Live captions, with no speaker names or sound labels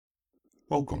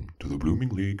Welcome to the Blooming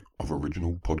League of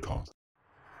Original Podcasts.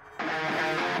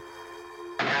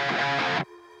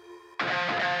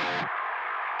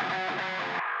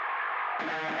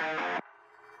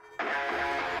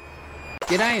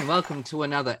 G'day and welcome to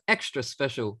another extra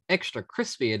special, extra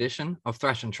crispy edition of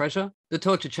Thrash and Treasure, the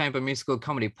Torture Chamber musical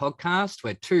comedy podcast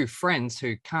where two friends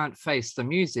who can't face the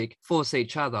music force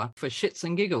each other for shits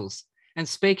and giggles. And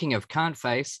speaking of can't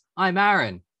face, I'm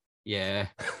Aaron. Yeah.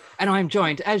 And I'm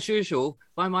joined, as usual,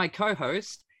 by my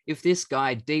co-host. If this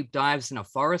guy deep dives in a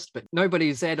forest, but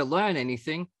nobody's there to learn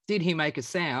anything, did he make a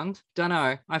sound?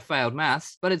 Dunno, I failed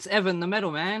maths, but it's Evan, the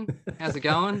metal man. How's it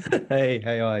going? Hey,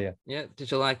 how are you? Yeah,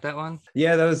 did you like that one?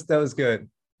 Yeah, that was good.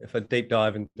 If I deep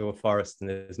dive into a forest and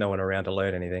there's no one around to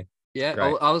learn anything. Yeah,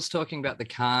 I was talking about the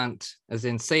can't, as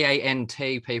in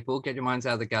C-A-N-T, people. Get your minds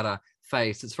out of the gutter.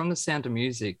 Face. It's from The Sound of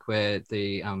Music, where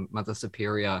the Mother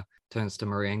Superior turns to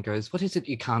Maria and goes, "What is it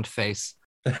you can't face?"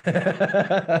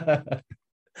 That's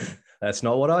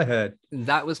not what I heard.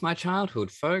 That was my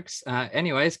childhood, folks.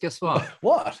 Anyways, guess what?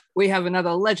 What? We have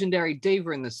another legendary diva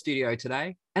in the studio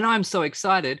today, and I'm so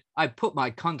excited I put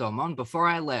my condom on before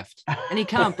I left. And he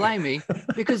can't blame me,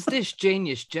 because this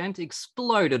genius gent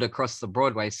exploded across the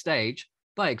Broadway stage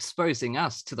by exposing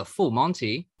us to the full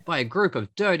Monty by a group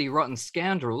of dirty, rotten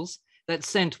scoundrels that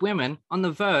sent women on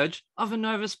the verge of a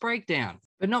nervous breakdown.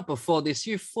 But not before this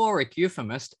euphoric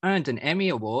euphemist earned an Emmy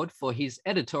Award for his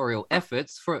editorial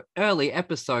efforts for early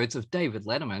episodes of David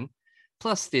Letterman.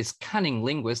 Plus, this cunning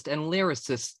linguist and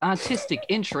lyricist's artistic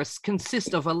interests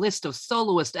consist of a list of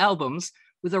soloist albums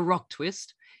with a rock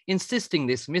twist, insisting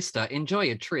this mister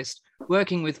enjoy a tryst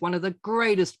working with one of the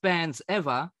greatest bands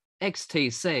ever,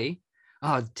 XTC.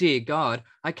 Oh, dear God,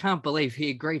 I can't believe he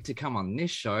agreed to come on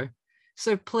this show.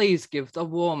 So please give the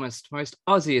warmest, most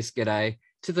Aussiest g'day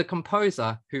to the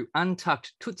composer who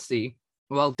untucked Tootsie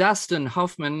while Dustin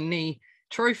Hoffman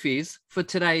trophies for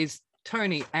today's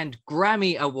Tony and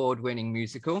Grammy award-winning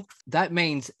musical. That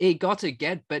means EGOT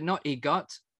get, but not EGOT.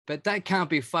 But that can't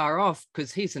be far off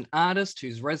because he's an artist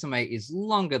whose resume is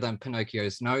longer than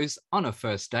Pinocchio's nose on a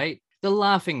first date. The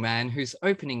laughing man whose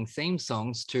opening theme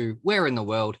songs to Where in the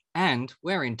World and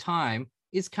Where in Time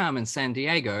is Carmen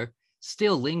Sandiego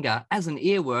still linger as an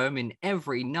earworm in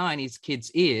every 90s kid's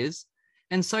ears.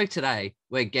 And so today,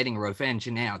 we're getting revenge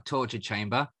in our torture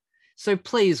chamber. So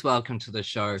please welcome to the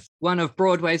show one of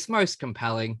Broadway's most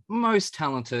compelling, most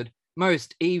talented,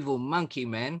 most evil monkey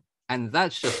men. And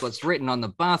that's just what's written on the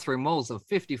bathroom walls of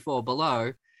 54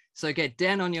 Below. So get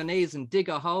down on your knees and dig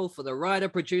a hole for the writer,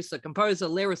 producer, composer,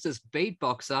 lyricist,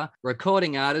 beatboxer,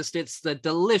 recording artist. It's the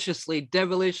deliciously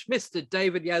devilish Mr.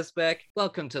 David Yazbek.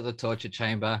 Welcome to the Torture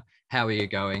Chamber. How are you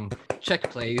going? Check,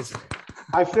 please.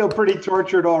 I feel pretty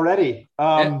tortured already.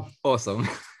 Yeah, awesome.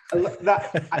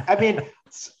 I mean,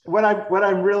 what I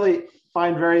really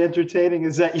find very entertaining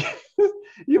is that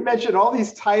you mentioned all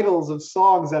these titles of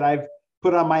songs that I've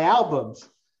put on my albums.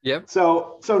 Yep.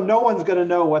 So no one's going to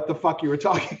know what the fuck you were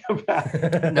talking about.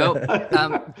 No.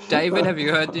 David, have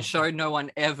you heard this show? No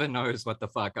one ever knows what the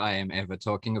fuck I am ever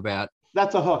talking about.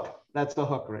 That's a hook. That's the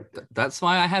hook right there. That's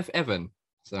why I have Evan.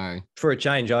 So for a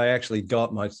change, I actually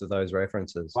got most of those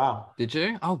references. Wow. Did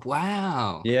you? Oh,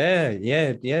 wow. Yeah.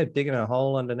 Digging a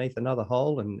hole underneath another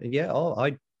hole. And yeah,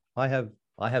 I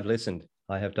have listened.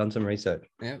 I have done some research.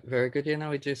 Yeah, very good. You know,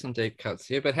 we do some deep cuts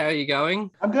here, but how are you going?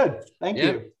 I'm good. Thank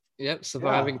you. Yep,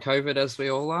 surviving COVID as we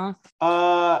all are.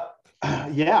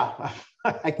 Yeah,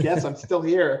 I guess I'm still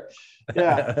here.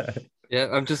 Yeah.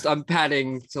 Yeah, I'm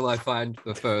padding till I find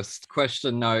the first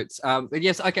question notes. But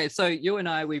yes, okay, so you and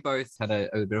I, we both had a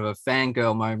bit of a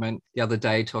fangirl moment the other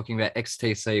day talking about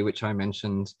XTC, which I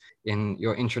mentioned in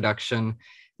your introduction.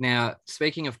 Now,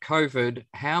 speaking of COVID,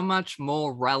 how much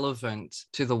more relevant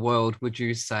to the world would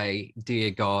you say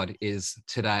Dear God is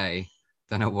today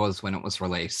than it was when it was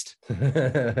released?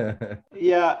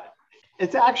 Yeah,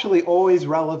 it's actually always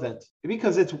relevant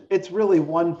because it's really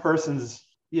one person's,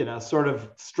 sort of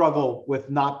struggle with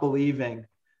not believing.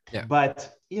 Yeah.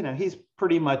 But, he's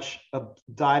pretty much a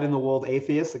dyed-in-the-wool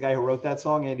atheist, the guy who wrote that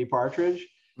song, Andy Partridge.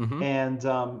 Mm-hmm.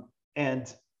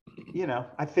 And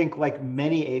I think like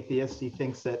many atheists, he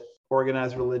thinks that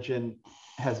organized religion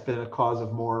has been a cause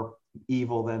of more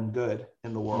evil than good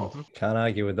in the world. Mm-hmm. Can't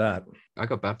argue with that. I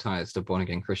got baptized a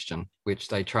born-again Christian, which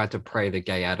they tried to pray the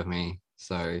gay out of me.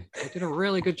 So they did a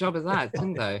really good job of that,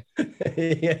 didn't they?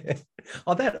 Yeah.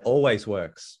 Oh, that always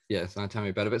works. Yes, tell me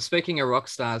about it. But speaking of rock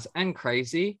stars and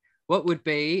crazy, what would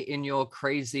be in your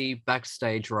crazy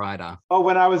backstage rider? Oh,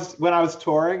 when I was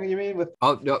touring, you mean?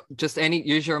 Oh, no, just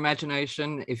use your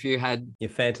imagination. If you had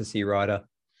your fantasy rider.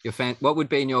 What would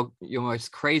be your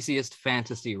most craziest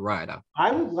fantasy rider?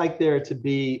 I would like there to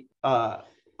be a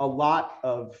lot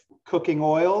of cooking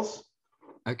oils,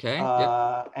 Okay.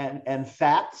 Yep. and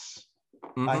fats.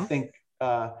 I Mhm. think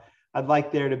I'd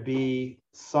like there to be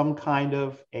some kind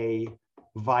of a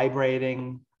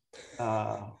vibrating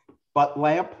butt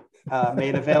lamp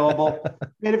made available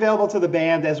to the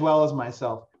band as well as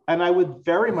myself. And I would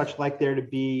very much like there to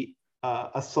be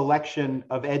a selection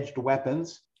of edged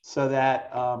weapons so that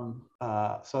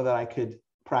I could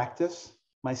practice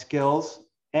my skills.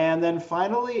 And then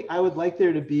finally, I would like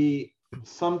there to be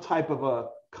some type of a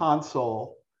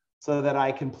console so that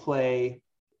I can play,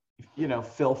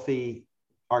 filthy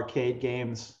arcade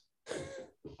games.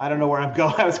 I don't know where I'm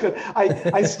going.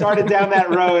 I started down that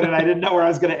road and I didn't know where I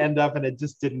was going to end up, and it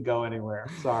just didn't go anywhere.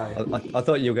 Sorry. I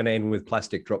thought you were going to end with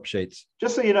plastic drop sheets.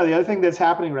 Just so you know, the other thing that's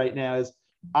happening right now is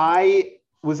I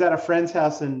was at a friend's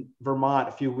house in Vermont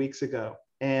a few weeks ago,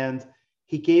 and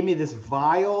he gave me this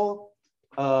vial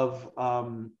of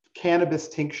cannabis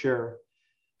tincture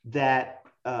that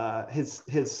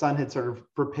his son had sort of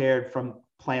prepared from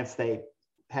plants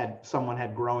someone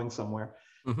had growing somewhere.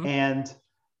 Mhm. And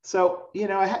so,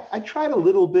 I tried a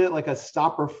little bit, like a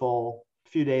stopperful a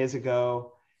few days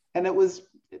ago, and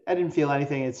I didn't feel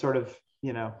anything. It's sort of,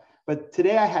 but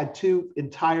today I had 2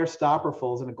 entire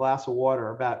stopperfuls in a glass of water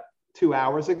about 2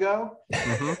 hours ago.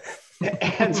 Mhm.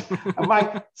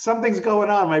 And something's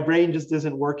going on. My brain just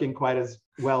isn't working quite as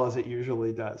well as it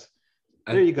usually does.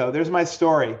 There you go. There's my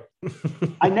story.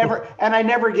 I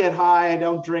never get high. I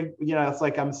don't drink, it's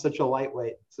like I'm such a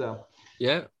lightweight. So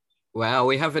Yeah. Wow,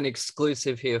 we have an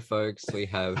exclusive here, folks. We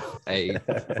have a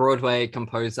Broadway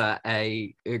composer,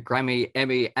 a Grammy,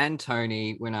 Emmy, and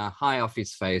Tony winner high off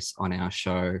his face on our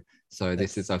show. So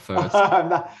this is our first.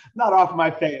 not off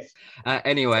my face.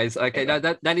 Anyways, okay, no,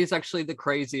 that is actually the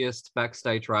craziest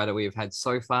backstage rider we've had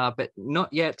so far, but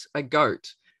not yet a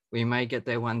goat. We may get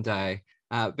there one day.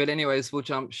 But anyways, we'll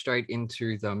jump straight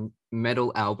into the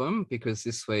metal album because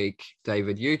this week,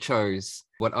 David, you chose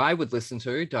what I would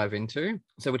dive into.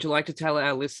 So would you like to tell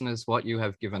our listeners what you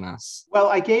have given us? Well,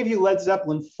 I gave you Led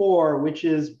Zeppelin 4, which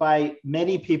is by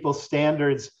many people's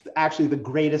standards, actually the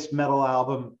greatest metal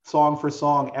album, song for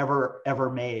song, ever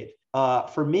made.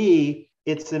 For me,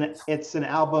 it's an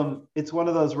album. It's one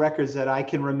of those records that I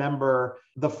can remember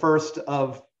the first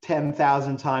of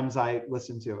 10,000 times I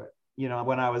listened to it.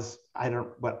 When I was,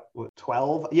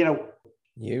 12,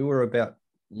 You were about,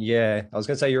 I was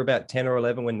going to say you're about 10 or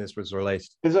 11 when this was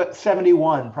released. It was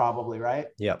 71 probably, right?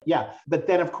 Yeah. Yeah. But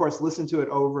then, of course, listen to it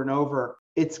over and over.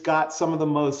 It's got some of the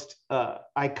most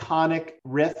iconic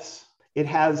riffs. It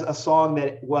has a song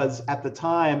that was, at the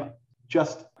time,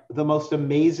 just the most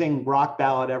amazing rock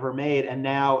ballad ever made. And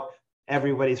now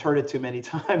everybody's heard it too many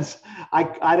times.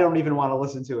 I don't even want to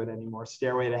listen to it anymore,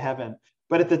 Stairway to Heaven.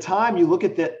 But at the time, you look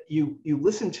at that, you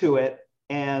listen to it,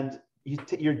 and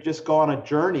you're just go on a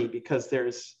journey because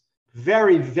there's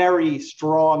very, very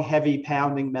strong, heavy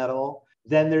pounding metal.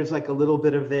 Then there's like a little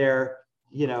bit of their,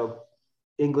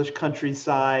 English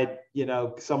countryside,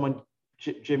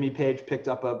 Jimmy Page picked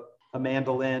up a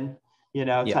mandolin,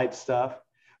 type stuff.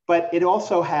 But it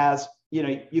also has,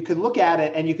 you can look at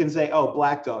it and you can say, oh,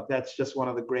 Black Dog, that's just one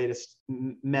of the greatest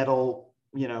metal,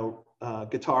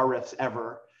 guitar riffs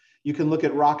ever. You can look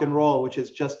at Rock and Roll, which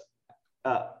is just,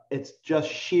 it's just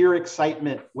sheer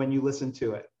excitement when you listen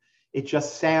to it. It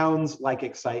just sounds like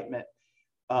excitement.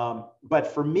 But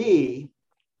for me,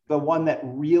 the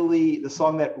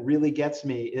song that really gets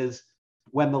me is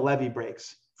When the Levee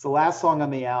Breaks. It's the last song on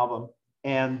the album.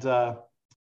 And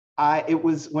it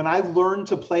was when I learned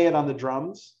to play it on the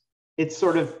drums, it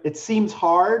seems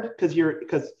hard because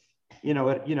you know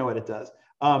what it does.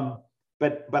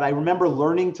 But I remember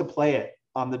learning to play it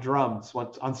on the drums,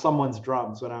 on someone's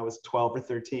drums when I was 12 or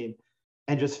 13,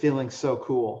 and just feeling so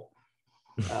cool.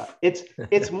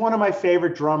 It's one of my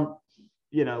favorite drum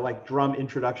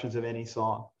introductions of any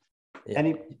song.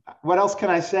 Yeah. What else can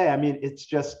I say? I mean, it's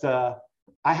just I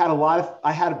had a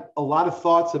lot of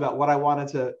thoughts about what I wanted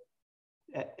to,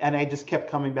 and I just kept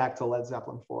coming back to Led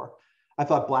Zeppelin 4. I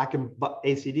thought Black and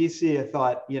AC/DC. I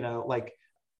thought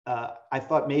I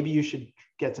thought maybe you should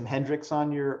get some Hendrix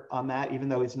on that, even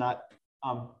though he's not.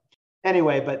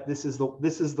 Anyway, but this is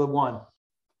the one.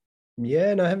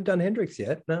 Yeah, no, I haven't done Hendrix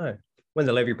yet. No. When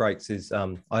the Levee Breaks is,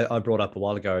 I brought up a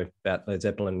while ago about Led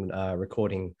Zeppelin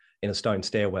recording in a stone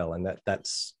stairwell, and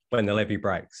that's When the Levee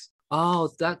Breaks.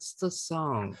 Oh, that's the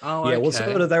song. Oh, Yeah, okay. well,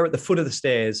 sort of they were at the foot of the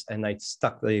stairs and they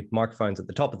stuck the microphones at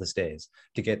the top of the stairs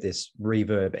to get this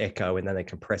reverb echo, and then they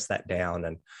compress that down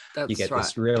and you That's get right.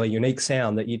 this really unique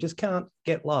sound that you just can't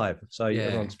get live. So Yeah.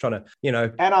 everyone's trying to, you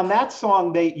know. And on that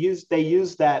song, they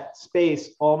use that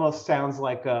space almost sounds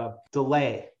like a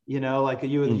delay, you know, like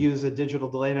you would use a digital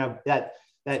delay. Now that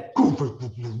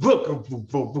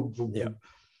Yeah.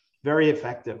 very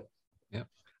effective. Yep.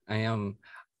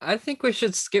 I think we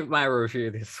should skip my review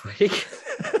this week.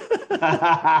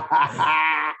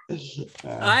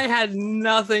 I had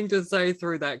nothing to say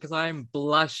through that because I'm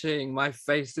blushing. My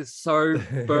face is so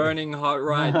burning hot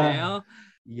right now.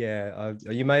 Yeah,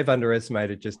 you may have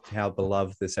underestimated just how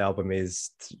beloved this album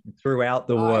is throughout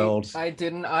the world. I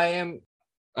didn't. I'm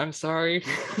sorry.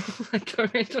 I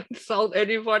don't mean to insult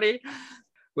anybody.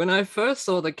 When I first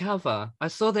saw the cover, I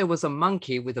saw there was a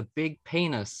monkey with a big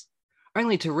penis,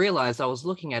 only to realize I was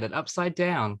looking at it upside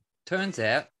down. Turns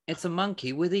out it's a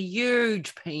monkey with a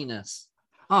huge penis.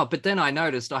 Oh, but then I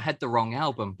noticed I had the wrong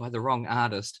album by the wrong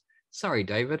artist. Sorry,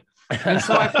 David. And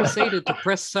so I proceeded to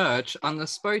press search on the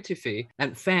Spotify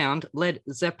and found Led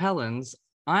Zeppelin's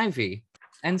Ivy.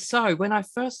 And so when I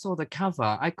first saw the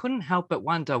cover, I couldn't help but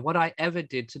wonder what I ever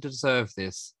did to deserve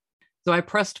this. So I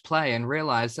pressed play and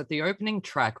realized that the opening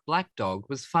track, Black Dog,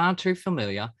 was far too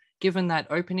familiar, given that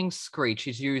opening screech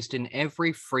is used in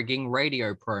every frigging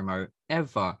radio promo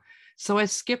ever. So I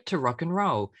skipped to rock and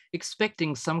roll,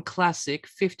 expecting some classic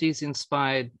 50s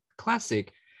inspired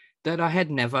classic that I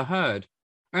had never heard,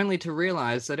 only to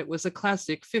realize that it was a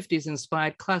classic 50s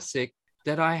inspired classic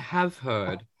that I have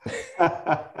heard.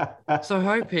 So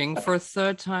hoping for a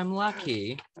third time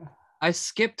lucky, I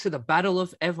skipped to the Battle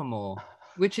of Evermore,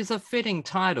 which is a fitting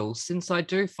title since I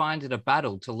do find it a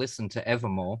battle to listen to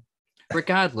Evermore.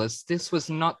 Regardless, this was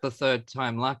not the third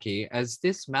time lucky, as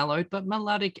this mellowed but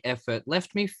melodic effort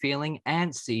left me feeling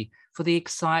antsy for the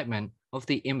excitement of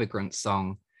the immigrant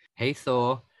song, Hey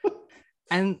Thor.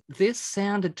 And this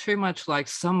sounded too much like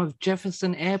some of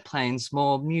Jefferson Airplane's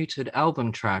more muted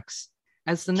album tracks.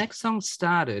 As the next song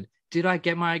started, did I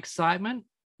get my excitement?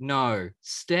 No.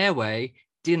 Stairway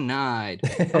denied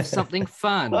of something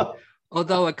fun.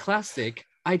 Although a classic,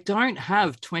 I don't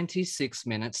have 26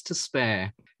 minutes to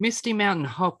spare. Misty Mountain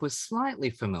Hop was slightly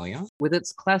familiar, with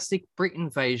its classic Brit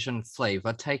Invasion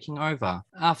flavor taking over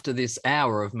after this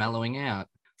hour of mellowing out.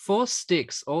 Four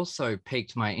Sticks also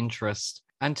piqued my interest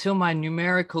until my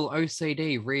numerical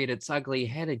OCD reared its ugly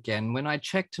head again when I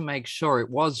checked to make sure it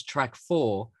was track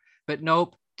 4, but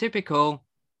nope, typical,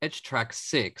 it's track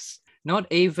 6. Not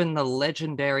even the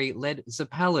legendary Led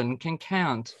Zeppelin can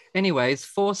count. Anyways,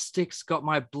 Four Sticks got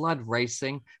my blood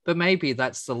racing, but maybe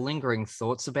that's the lingering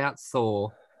thoughts about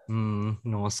Thor.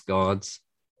 Norse gods.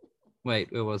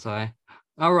 Wait, where was I?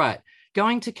 All right.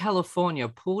 Going to California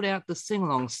pulled out the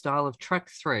sing-along style of track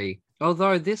 3,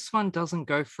 although this one doesn't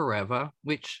go forever,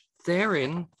 which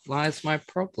therein lies my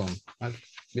problem. I've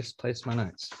misplaced my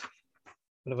notes.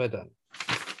 What have I done?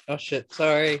 Oh shit,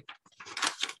 sorry.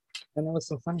 And there was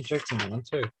some funny jokes in that one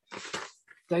too.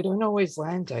 They don't always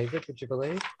land, David, would you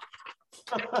believe?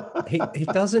 He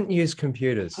doesn't use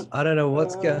computers. I don't know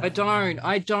what's going.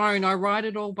 I don't. I write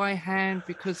it all by hand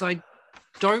because I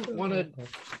don't want to.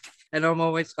 And I'm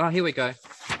always. Oh, here we go.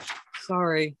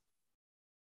 Sorry.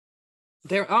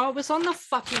 It was on the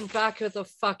fucking back of the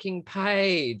fucking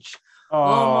page.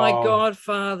 Oh my God,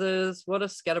 fathers. What a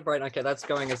scatterbrain. Okay, that's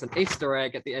going as an Easter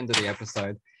egg at the end of the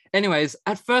episode. Anyways,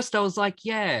 at first I was like,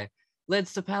 yeah, Led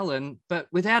Zeppelin, but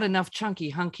without enough chunky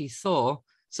hunky Thor,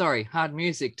 hard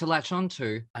music to latch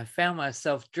onto, I found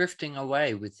myself drifting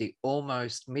away with the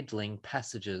almost middling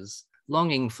passages,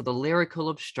 longing for the lyrical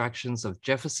abstractions of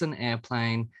Jefferson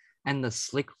Airplane and the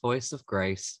slick voice of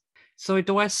Grace. So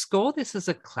do I score this as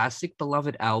a classic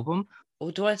beloved album,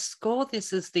 or do I score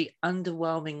this as the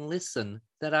underwhelming listen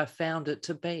that I found it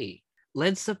to be?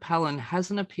 Led Zeppelin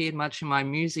hasn't appeared much in my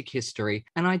music history,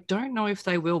 and I don't know if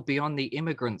they will beyond the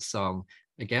Immigrant song.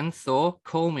 Again, Thor,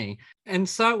 call me. And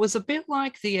so it was a bit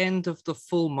like the end of the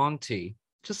Full Monty,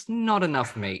 just not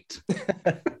enough meat.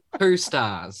 2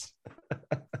 stars.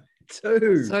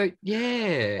 2. So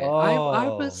yeah, I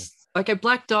was okay.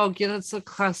 Black Dog, yeah, that's a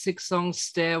classic song.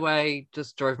 Stairway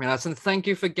just drove me nuts. And thank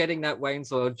you for getting that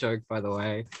Wayne's World joke, by the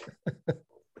way.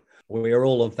 We are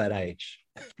all of that age.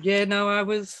 Yeah, no,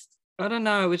 I don't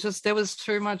know. It was just, there was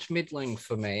too much middling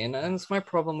for me. And it's my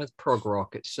problem with prog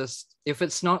rock. It's just, if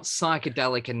it's not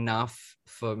psychedelic enough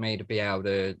for me to be able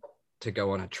to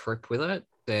go on a trip with it,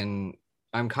 then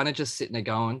I'm kind of just sitting there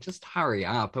going, just hurry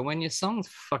up. And when your song's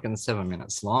fucking 7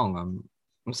 minutes long,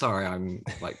 I'm sorry, I'm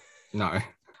like, no.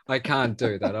 I can't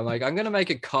do that. I'm like, I'm going to make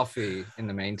a coffee in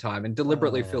the meantime and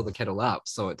deliberately fill Oh, the kettle up.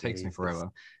 So it takes me Jesus.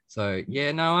 forever. So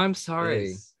yeah, no, I'm sorry.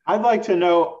 Yes. I'd like to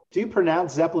know, do you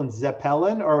pronounce Zeppelin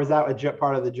Zeppelin, or was that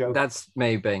part of the joke? That's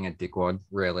me being a dickwad,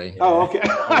 really. Oh, okay.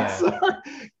 Yeah.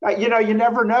 Sorry. You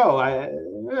never know.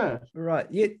 Yeah. Right.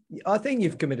 Yeah, I think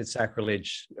you've committed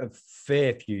sacrilege a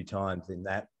fair few times in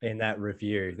that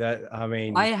review.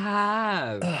 I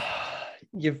have.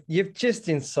 You've just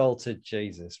insulted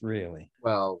Jesus, really.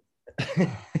 Well,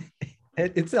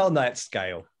 It's on that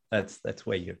scale. That's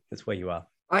where you are.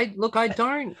 I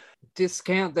don't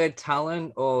discount their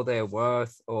talent or their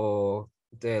worth or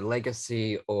their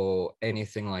legacy or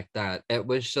anything like that. It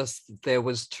was just there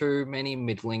was too many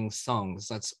middling songs.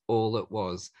 That's all it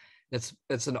was.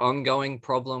 It's an ongoing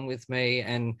problem with me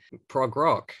and prog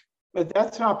rock. But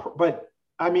that's not, but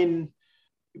I mean,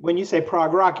 when you say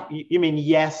prog rock, you mean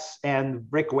Yes and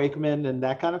Rick Wakeman and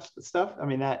that kind of stuff? I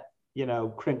mean, that,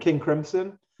 King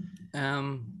Crimson?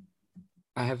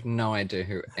 I have no idea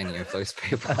who any of those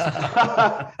people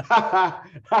are.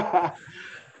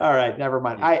 All right, never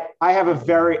mind. I have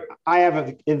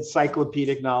an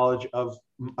encyclopedic knowledge of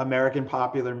American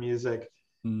popular music.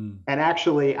 And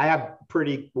actually, I have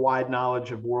pretty wide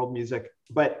knowledge of world music,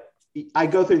 but I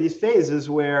go through these phases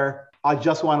where I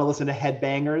just want to listen to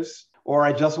headbangers, or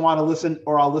I just want to listen,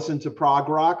 or I'll listen to prog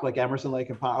rock like Emerson, Lake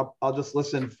and Palmer. I'll just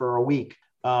listen for a week.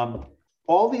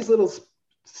 All these little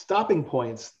stopping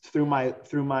points through my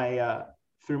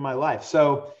life.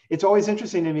 So it's always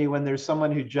interesting to me when there's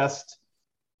someone who just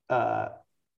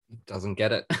doesn't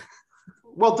get it.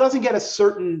 doesn't get a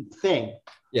certain thing.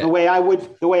 Yeah. The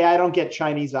way I don't get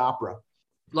Chinese opera.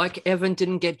 Like Evan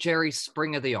didn't get Jerry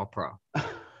Springer the opera.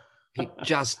 He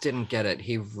just didn't get it.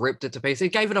 He ripped it to pieces. He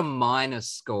gave it a minus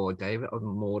score, David. I'm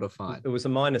mortified. It was a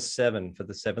 -7 for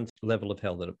the 7th level of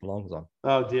hell that it belongs on.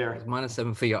 Oh dear. It was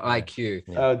 -7 for your IQ.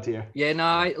 Yeah. Oh dear. Yeah, no,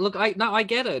 I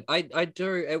get it. I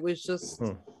do. It was just,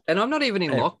 and I'm not even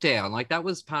in lockdown. Like that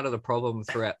was part of the problem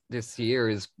throughout this year,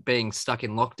 is being stuck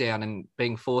in lockdown and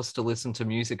being forced to listen to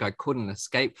music I couldn't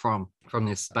escape from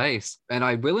this space. And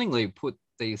I willingly put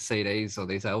these CDs or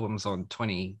these albums on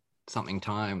 20 something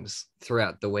times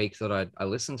throughout the week that I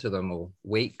listened to them, or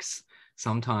weeks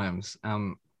sometimes.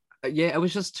 Yeah, it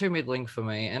was just too middling for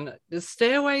me. And the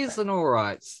Stairways and all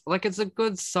right. Like it's a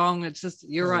good song. It's just,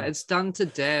 you're right. It's done to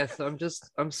death.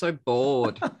 I'm so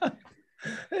bored.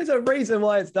 There's a reason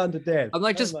why it's done to death. I'm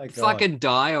like, just fucking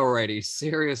die already.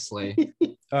 Seriously.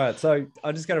 All right. So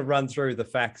I'm just going to run through the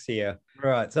facts here.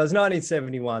 Right. So it's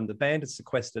 1971. The band has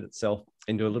sequestered itself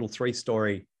into a little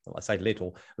 3-story, well, I say little,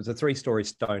 it was a 3-story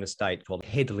stone estate called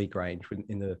Headley Grange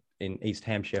in East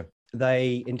Hampshire.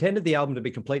 They intended the album to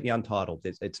be completely untitled.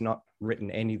 It's not written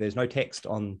there's no text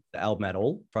on the album at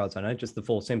all, as far as I know, just the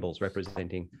 4 symbols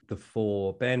representing the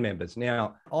 4 band members.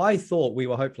 Now, I thought we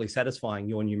were hopefully satisfying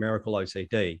your numerical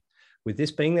OCD with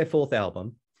this being their 4th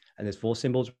album, and there's 4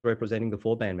 symbols representing the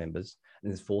 4 band members,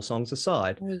 and there's 4 songs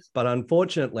aside. But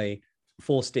unfortunately,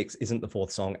 4 Sticks isn't the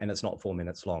 4th song, and it's not 4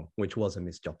 minutes long, which was a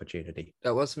missed opportunity.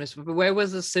 That was missed. But where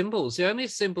was the symbols? The only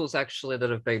symbols actually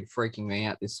that have been freaking me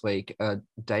out this week are,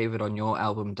 David, on your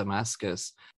album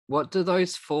Damascus. What do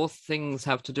those 4 things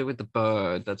have to do with the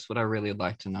bird? That's what I really would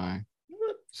like to know.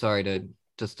 Sorry to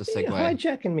just a segue. What are you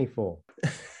hijacking me for?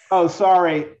 Oh,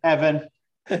 sorry, Evan.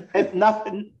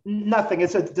 Nothing.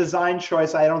 It's a design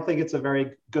choice. I don't think it's a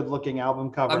very good-looking album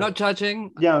cover. I'm not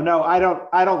judging. No, I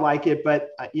don't like it,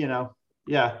 but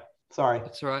yeah. Sorry.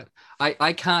 That's right.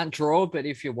 I can't draw, but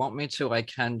if you want me to, I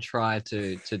can try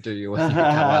to do you a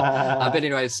cover. But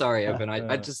anyway, sorry, Evan.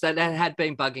 I just that had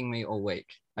been bugging me all week.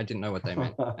 I didn't know what they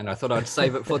meant, and I thought I'd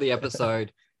save it for the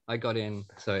episode. I got in.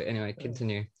 So anyway,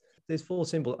 continue. There's 4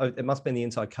 symbols. Oh, it must have been the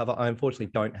inside cover. I unfortunately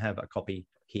don't have a copy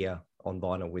here on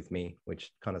vinyl with me,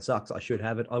 which kind of sucks. I should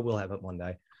have it. I will have it one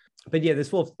day. But yeah, there's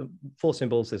 4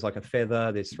 symbols. There's like a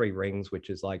feather. There's 3 rings, which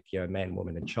is like, man,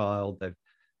 woman, and child.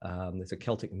 There's a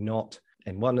Celtic knot,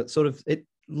 and one that sort of, it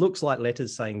looks like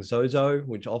letters saying Zozo,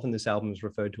 which often this album is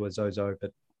referred to as Zozo,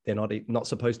 but they're not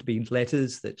supposed to be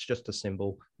letters. That's just a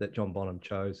symbol that John Bonham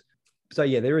chose. So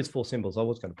yeah, there is 4 symbols. I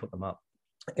was going to put them up.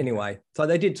 Anyway, so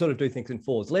they did sort of do things in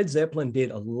 4s. Led Zeppelin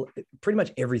did pretty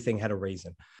much everything had a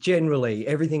reason. Generally,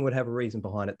 everything would have a reason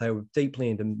behind it. They were deeply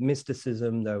into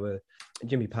mysticism.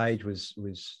 Jimmy Page was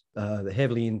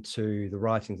heavily into the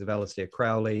writings of Aleister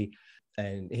Crowley,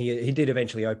 and he did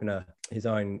eventually open his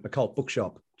own occult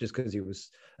bookshop just because he was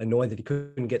annoyed that he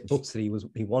couldn't get books that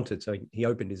he wanted. So he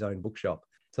opened his own bookshop.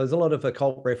 So there's a lot of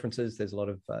occult references. There's a lot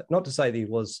of not to say that he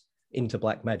was into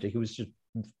black magic. He was just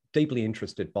deeply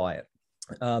interested by it.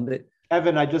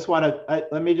 Evan, I just want to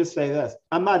let me just say this.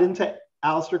 I'm not into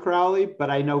Aleister Crowley, but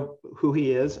I know who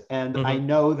he is. And I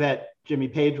know that Jimmy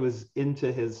Page was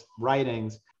into his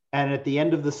writings. And at the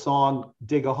end of the song,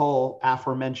 Dig a Hole,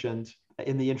 aforementioned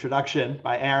in the introduction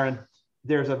by Aaron,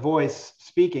 there's a voice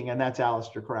speaking, and that's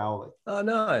Aleister Crowley. Oh,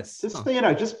 nice.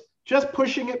 Just, just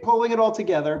pushing it, pulling it all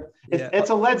together.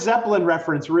 It's a Led Zeppelin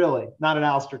reference, really, not an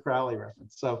Aleister Crowley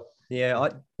reference. So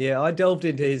I delved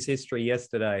into his history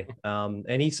yesterday,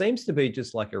 and he seems to be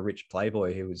just like a rich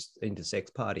playboy who was into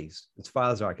sex parties, as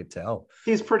far as I could tell.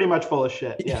 He's pretty much full of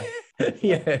shit. Yeah.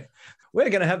 Yeah. We're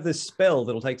going to have this spell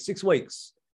that'll take 6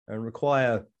 weeks and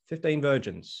require 15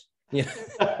 virgins. Yeah.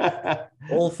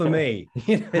 All for me.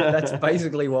 That's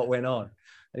basically what went on.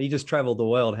 And he just traveled the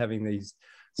world having these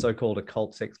so-called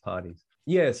occult sex parties.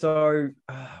 Yeah. So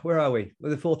where are we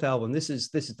with the fourth album? This is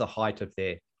the height of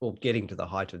their, or getting to the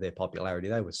height of their popularity.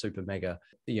 They were super mega,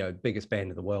 biggest band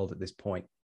in the world at this point.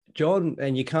 John,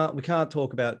 and we can't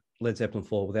talk about Led Zeppelin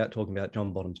 4 without talking about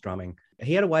John Bonham's drumming.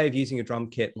 He had a way of using a drum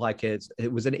kit like it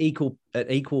was an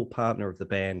equal partner of the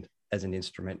band as an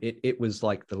instrument. It was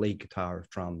like the lead guitar of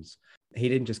drums. He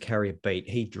didn't just carry a beat.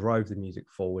 He drove the music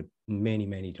forward many,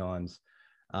 many times.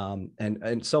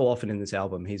 And so often in this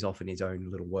album, he's off in his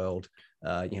own little world,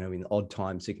 in odd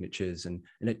time signatures, and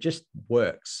it just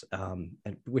works, and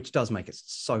which does make it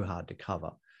so hard to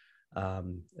cover,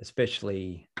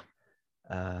 especially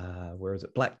whereas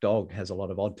Black Dog has a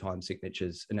lot of odd time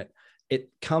signatures, and it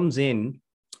comes in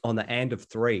on the and of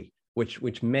 3,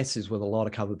 which messes with a lot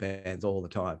of cover bands all the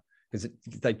time, because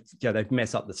they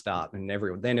mess up the start, and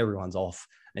everyone's off,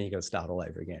 and you got to start all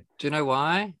over again. Do you know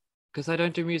why? Because I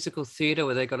don't do musical theater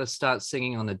where they got to start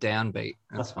singing on the downbeat.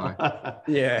 That's why.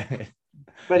 Yeah.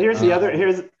 But here's the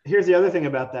other thing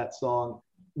about that song,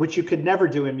 which you could never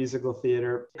do in musical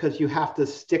theater, because you have to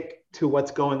stick to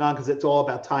what's going on, because it's all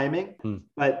about timing.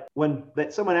 But when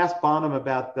someone asked Bonham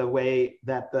about the way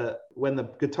that when the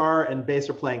guitar and bass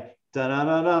are playing da da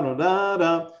da da da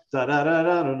da da da da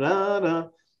da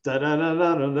da da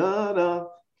da da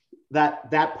da,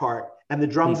 that part, and the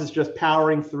drums is just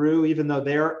powering through, even though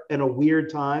they're in a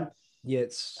weird time.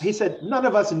 Yes. He said, none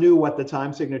of us knew what the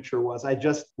time signature was.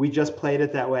 We just played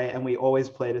it that way, and we always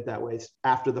played it that way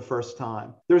after the first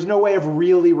time. There's no way of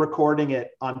really recording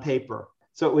it on paper.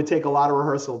 So it would take a lot of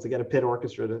rehearsal to get a pit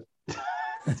orchestra to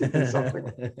do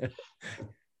something.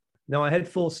 No, I had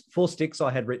four sticks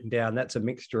I had written down. That's a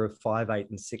mixture of 5/8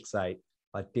 and 6/8.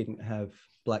 I didn't have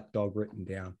Black Dog written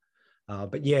down.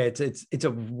 But yeah, it's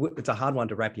a hard one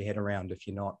to wrap your head around if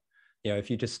you're not, if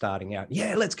you're just starting out.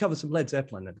 Yeah, let's cover some Led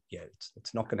Zeppelin. And yeah,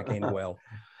 it's not going to end well.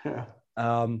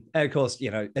 And of course,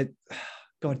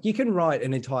 God, you can write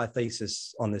an entire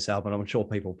thesis on this album. I'm sure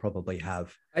people probably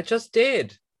have. I just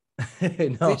did. No,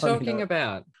 what are you talking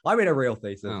about? I mean a real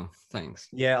thesis. Oh, thanks.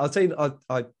 Yeah, I've seen.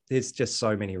 There's just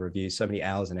so many reviews, so many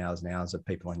hours and hours and hours of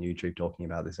people on YouTube talking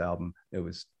about this album. It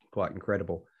was quite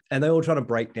incredible. And they all try to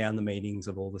break down the meanings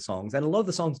of all the songs. And a lot of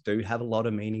the songs do have a lot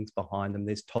of meanings behind them.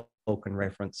 There's Tolkien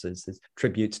references, there's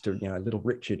tributes to, Little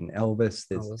Richard and Elvis.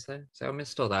 Was there? So I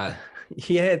missed all that.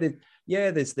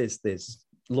 There's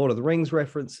Lord of the Rings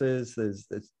references, there's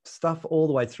stuff all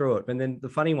the way through it. And then the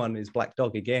funny one is Black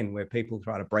Dog again, where people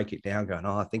try to break it down, going,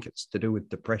 I think it's to do with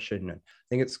depression, and I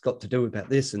think it's got to do about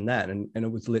this and that. And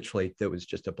it was literally, there was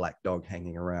just a black dog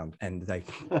hanging around, and they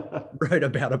wrote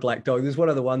about a black dog. There's one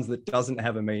of the ones that doesn't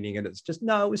have a meaning, and it's just,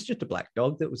 no, it was just a black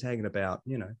dog that was hanging about,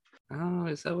 Oh,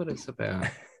 is that what it's about?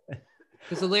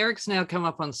 Because the lyrics now come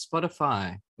up on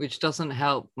Spotify, which doesn't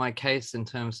help my case in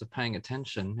terms of paying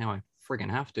attention. Now I friggin'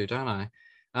 have to, don't I?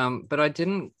 But I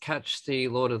didn't catch the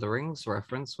Lord of the Rings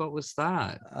reference. What was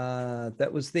that?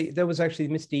 That was actually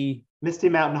Misty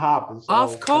Mountain Hop.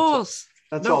 Of course.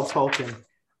 That's all Tolkien.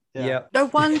 Yeah. No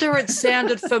wonder it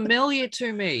sounded familiar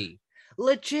to me.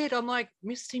 Legit, I'm like,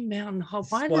 Misty Mountain Hop.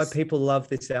 Why people love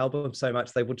this album so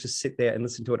much. They will just sit there and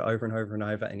listen to it over and over and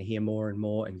over and hear more and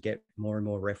more and get more and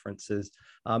more references.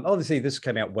 Obviously, this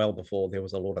came out well before there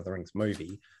was a Lord of the Rings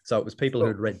movie. So it was people who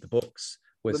had read the books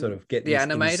were sort of getting this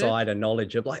insider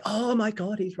knowledge of like, oh my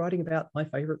God, he's writing about my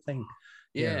favorite thing.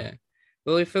 Yeah.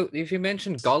 Well, if you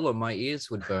mentioned Gollum, my ears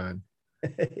would burn.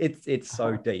 It's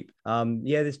so deep.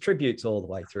 There's tributes all the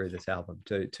way through this album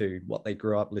to what they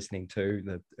grew up listening to,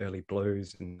 the early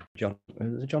blues and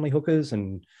Johnny Hookers,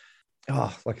 and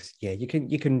you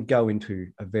can go into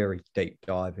a very deep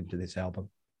dive into this album,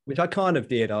 which I kind of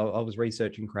did. I was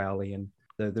researching Crowley and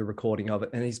the recording of it,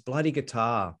 and his bloody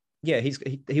guitar. Yeah,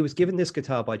 he was given this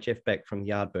guitar by Jeff Beck from the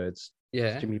Yardbirds.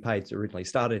 Yeah, Jimmy Page originally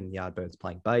started in the Yardbirds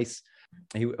playing bass.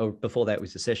 Before that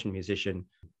was a session musician,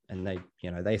 and they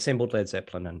assembled Led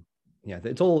Zeppelin, and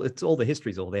it's all the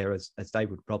history's all there, as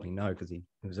Dave would probably know because he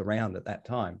was around at that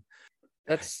time.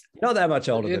 That's You're not that much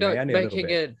older you're than me, not only a little making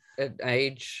bit. an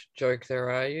age joke there,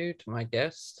 are you, to my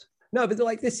guest? No, but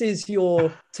like this is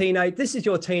your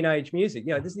teenage music.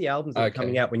 You know, this is the albums that are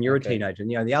coming out when you're a teenager. And,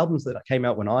 you know, the albums that came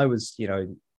out when I was, you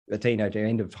know, a teenager,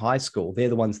 end of high school, they're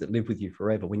the ones that live with you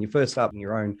forever. When you first start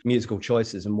your own musical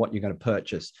choices and what you're going to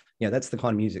purchase, you know, that's the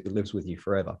kind of music that lives with you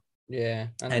forever. Yeah.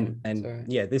 And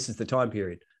yeah, this is the time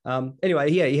period. Anyway,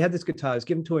 yeah, he had this guitar. It was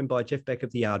given to him by Jeff Beck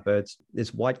of the Yardbirds,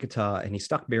 this white guitar, and he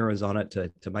stuck mirrors on it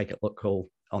to make it look cool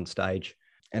on stage.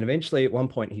 And eventually, at one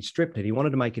point, he stripped it. He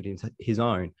wanted to make it his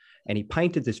own, and he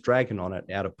painted this dragon on it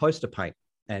out of poster paint,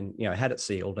 and, you know, had it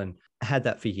sealed and had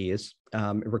that for years.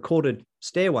 Recorded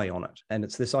Stairway on it, and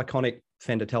it's this iconic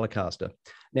Fender Telecaster.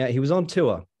 Now, he was on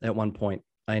tour at one point,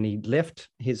 and he left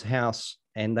his house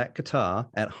and that guitar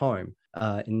at home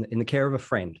in the care of a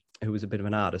friend who was a bit of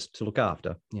an artist to look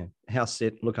after. You know, house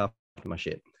sit, look after my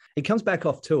shit. He comes back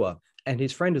off tour, and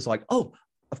his friend is like, "Oh,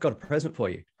 I've got a present for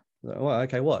you." Like, well,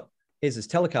 okay, what? Here's this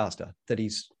Telecaster that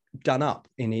he's done up,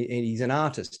 and he's an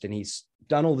artist, and he's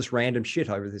done all this random shit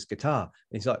over this guitar.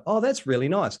 And he's like, "Oh, that's really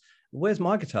nice. Where's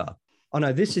my guitar?" "Oh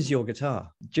no, this is your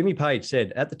guitar." Jimmy Page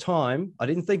said, "At the time, I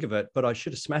didn't think of it, but I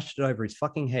should have smashed it over his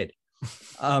fucking head."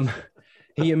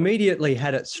 He immediately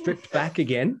had it stripped back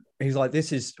again. He's like,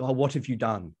 "This is, oh, what have you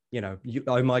done? You know,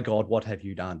 oh my God, what have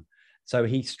you done?" So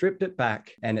he stripped it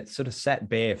back, and it sort of sat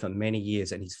bare for many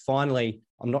years. And he's finally,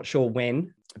 I'm not sure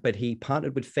when, but he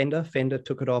partnered with Fender. Fender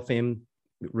took it off him,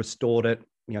 restored it,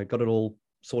 you know, got it all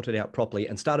sorted out properly,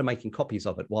 and started making copies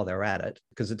of it while they were at it,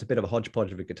 because it's a bit of a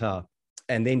hodgepodge of a guitar.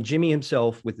 And then Jimmy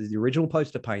himself, with the original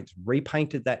poster paints,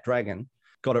 repainted that dragon,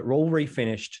 got it all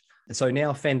refinished. And so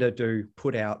now Fender do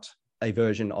put out a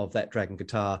version of that dragon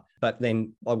guitar. But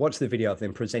then I watched the video of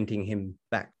them presenting him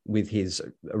back with his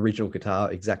original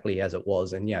guitar exactly as it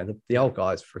was. And, yeah, the old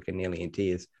guy's freaking nearly in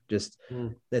tears. Just,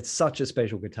 that's such a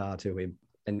special guitar to him.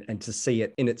 And to see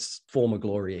it in its former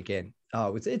glory again.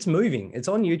 Oh, it's moving. It's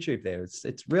on YouTube there.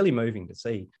 It's really moving to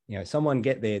see, you know, someone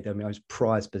get their most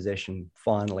prized possession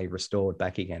finally restored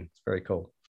back again. It's very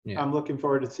cool. Yeah. I'm looking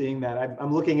forward to seeing that.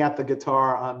 I'm looking at the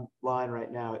guitar online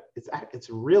right now. It's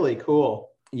really cool.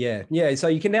 Yeah. So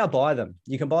you can now buy them.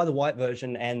 You can buy the white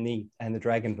version and the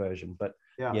dragon version, but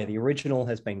yeah, the original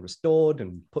has been restored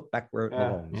and put back where it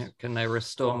belongs. Yeah. Can they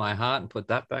restore my heart and put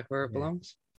that back where it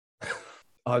belongs?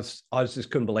 I just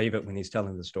couldn't believe it when he's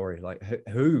telling the story. Like,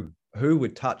 who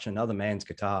would touch another man's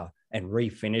guitar and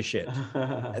refinish it,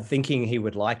 thinking he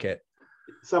would like it?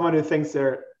 Someone who thinks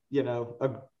they're, you know,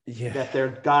 that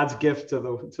they're God's gift to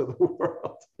the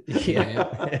world.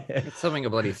 Yeah. It's something a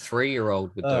bloody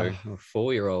 3-year-old would do, or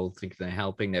 4-year-old think they're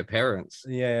helping their parents.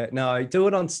 Yeah, no, do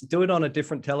it on a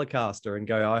different Telecaster and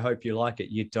go, "I hope you like it."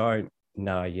 You don't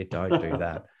do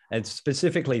that. And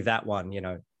specifically that one, you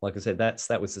know, like I said,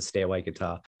 that was the Stairway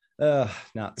guitar.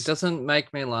 Nuts. It doesn't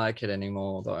make me like it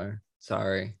anymore, though.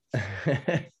 Sorry.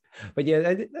 But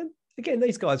yeah, again,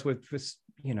 these guys were just,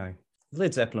 you know,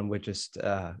 Led Zeppelin were just,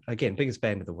 again, biggest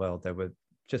band of the world. They were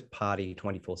just party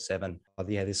 24/7.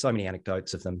 Yeah, there's so many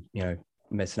anecdotes of them, you know,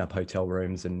 messing up hotel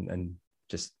rooms and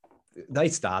just, they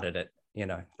started it, you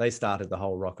know, they started the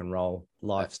whole rock and roll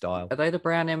lifestyle. Are they the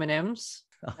brown M&Ms?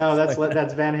 No, that's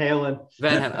Van Halen.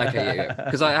 Okay, yeah.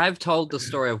 Because I have told the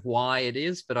story of why it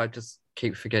is, but I just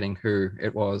keep forgetting who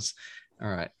it was. All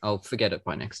right, I'll forget it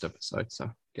by next episode.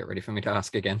 So get ready for me to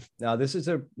ask again. No, this is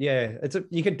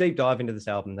you could deep dive into this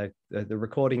album. The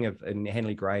recording of in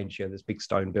Henley Grange, you know, this big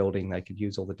stone building, they could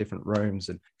use all the different rooms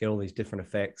and get all these different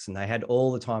effects, and they had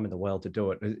all the time in the world to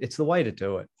do it. It's the way to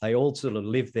do it. They all sort of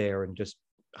lived there and just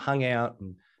hung out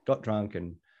and got drunk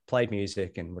and played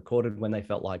music and recorded when they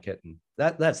felt like it. And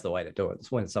that's the way to do it.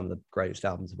 It's when some of the greatest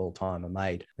albums of all time are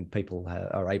made, and people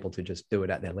are able to just do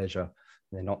it at their leisure.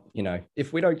 They're not, you know,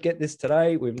 if we don't get this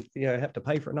today, we have to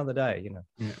pay for another day, you know.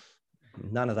 Yeah.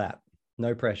 None of that.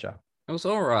 No pressure. It was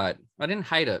all right. I didn't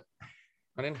hate it.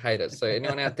 So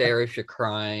anyone out there, if you're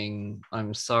crying,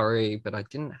 I'm sorry, but I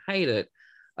didn't hate it.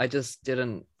 I just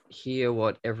didn't hear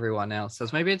what everyone else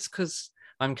says. Maybe it's because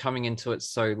I'm coming into it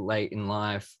so late in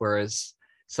life, whereas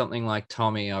something like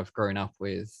Tommy I've grown up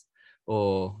with,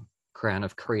 or Crown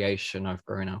of Creation I've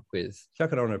grown up with.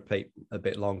 Chuck it on repeat a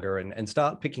bit longer and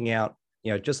start picking out,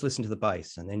 you know, just listen to the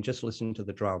bass, and then just listen to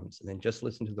the drums, and then just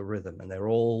listen to the rhythm, and they're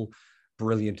all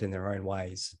brilliant in their own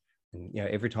ways. And, you know,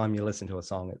 every time you listen to a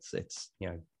song, it's you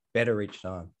know, better each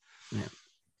time. Yeah.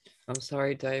 I'm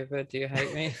sorry, David. Do you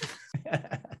hate me?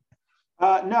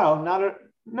 No, not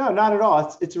at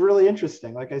all. It's really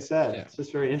interesting. Like I said, It's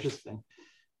just very interesting.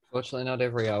 Fortunately, not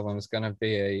every album is going to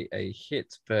be a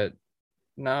hit, but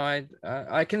no,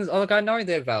 I can look. I know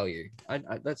their value.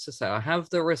 Let's just say I have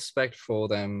the respect for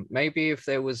them. Maybe if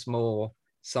there was more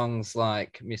songs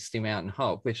like Misty Mountain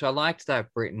Hop, which I liked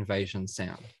that Brit Invasion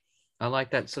sound. I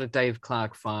like that sort of Dave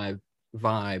Clark 5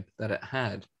 vibe that it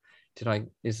had.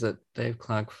 Is it Dave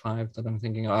Clark 5 that I'm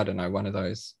thinking of? I don't know, one of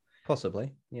those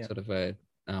Possibly, yeah. sort of a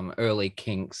early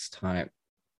Kinks type.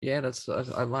 Yeah,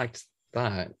 I liked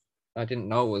that. I didn't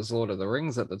know it was Lord of the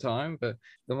Rings at the time, but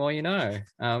the more you know.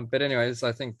 But anyways,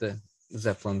 I think the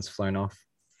Zeppelin's flown off.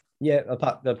 Yeah,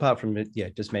 apart from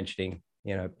just mentioning,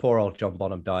 poor old John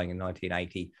Bonham dying in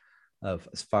 1980 of,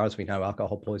 as far as we know,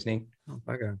 alcohol poisoning. Oh,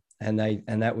 bugger. And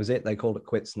that was it. They called it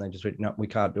quits, and they just went, no, we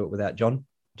can't do it without John.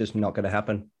 Just not going to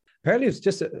happen. Apparently,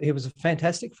 he was a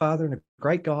fantastic father and a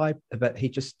great guy, but he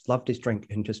just loved his drink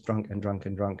and just drunk. And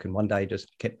one day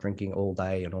just kept drinking all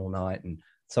day and all night. And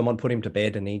someone put him to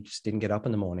bed and he just didn't get up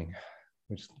in the morning,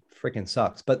 which freaking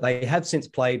sucks. But they have since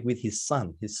played with his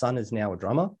son. His son is now a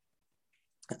drummer.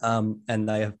 And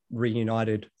they have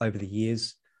reunited over the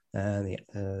years, in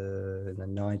the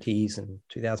 90s and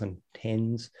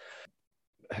 2010s.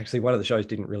 Actually, one of the shows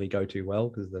didn't really go too well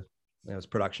because there was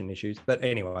production issues. But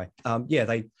anyway,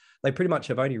 they pretty much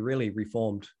have only really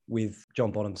reformed with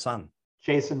John Bonham's son.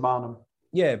 Jason Bonham.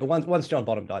 Yeah, but once John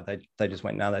Bonham died, they just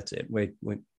went, no, that's it. We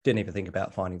didn't even think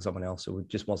about finding someone else. It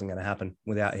just wasn't going to happen.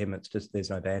 Without him, it's just,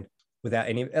 there's no band. Without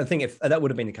any, I think if that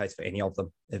would have been the case for any of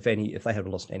them, if they had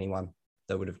lost anyone,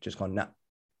 they would have just gone, nah,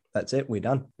 that's it, we're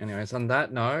done. Anyways, on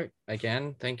that note,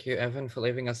 again, thank you, Evan, for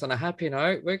leaving us on a happy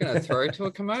note. We're going to throw to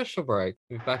a commercial break.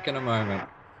 We'll be back in a moment.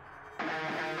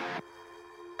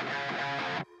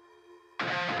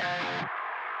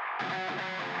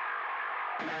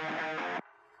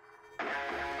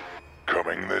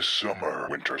 Coming this summer,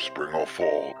 winter, spring, or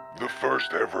fall, the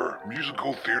first ever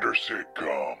musical theater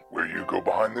sitcom, where you go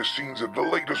behind the scenes of the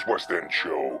latest West End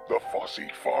show, the Fosse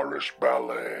Forest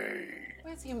Ballet.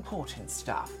 Where's the important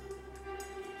stuff?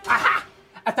 Aha!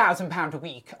 £1,000 a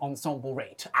week ensemble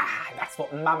rate. That's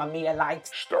what Mamma Mia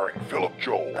likes. Starring Philip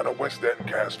Joel and a West End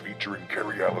cast featuring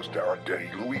Kerry Ellis, Darren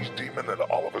Denny, Louise Demon, and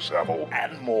Oliver Saville,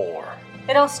 and more.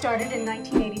 It all started in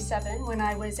 1987 when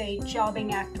I was a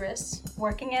jobbing actress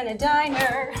working at a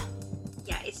diner.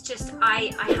 Yeah, it's just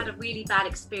I had a really bad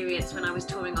experience when I was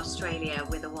touring Australia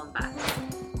with a wombat.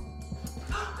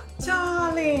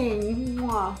 Darling!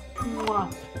 Mwah,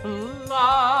 mwah.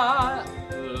 La,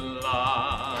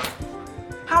 la.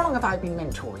 How long have I been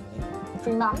mentoring you?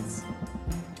 3 months?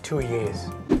 2 years.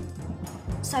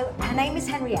 So her name is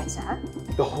Henrietta.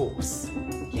 The horse.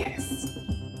 Yes.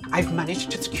 I've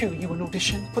managed to secure you an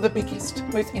audition for the biggest,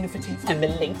 most innovative, and the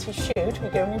latest show to be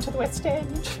going into the West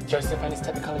End. Joseph and his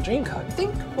Technicolor Dreamcoat.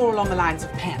 Think more along the lines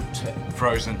of Panther.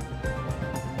 Frozen.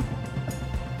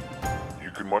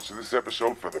 You can watch this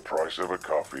episode for the price of a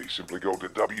coffee. Simply go to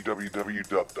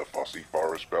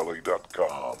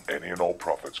www.thefosseforestballet.com. Any and all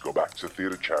profits go back to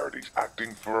theatre charities,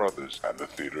 Acting for Others, and the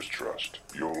Theatre's Trust.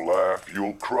 You'll laugh,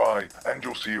 you'll cry, and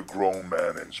you'll see a grown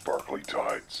man in sparkly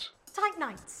tights. Tight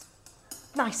nights.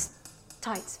 Nice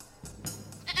tights.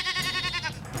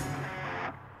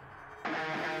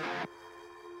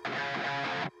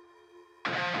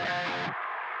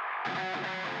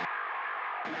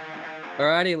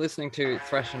 Alrighty, listening to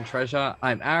Thrash and Treasure.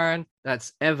 I'm Aaron,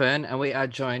 that's Evan, and we are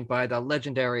joined by the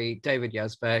legendary David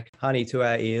Yazbek. Honey to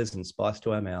our ears and spice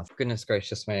to our mouth. Goodness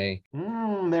gracious me.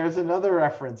 There's another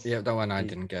reference. Yeah, that one I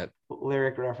didn't get.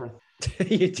 Lyric reference.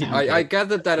 You didn't. I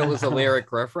gathered that it was a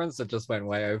lyric reference. It just went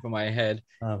way over my head.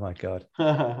 Oh my God.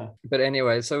 But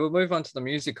anyway, so we'll move on to the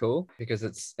musical because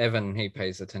it's Evan. He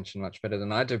pays attention much better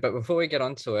than I do. But before we get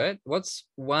onto it, what's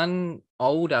one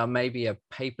older, maybe a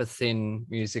paper thin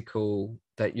musical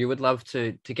that you would love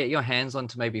to get your hands on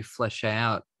to maybe flesh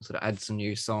out, sort of add some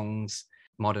new songs,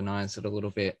 modernize it a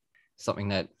little bit? Something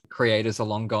that creators are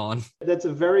long gone? That's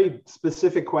a very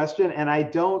specific question, and I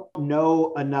don't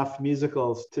know enough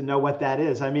musicals to know what that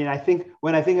is. I mean, I think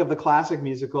when I think of the classic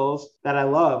musicals that I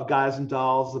love, Guys and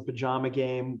Dolls, The Pajama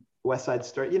Game, West Side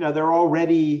Story,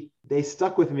 they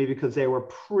stuck with me because they were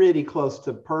pretty close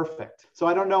to perfect. So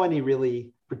I don't know any really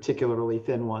particularly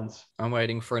thin ones. I'm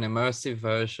waiting for an immersive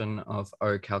version of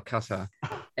Oh Calcutta.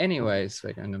 Anyways,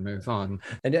 we're going to move on.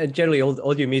 And generally,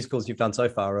 all your musicals you've done so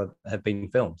far have been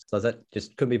films. So is that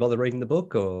just couldn't be bothered reading the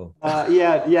book, or?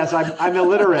 Yes, I'm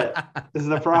illiterate. This is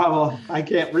the problem. I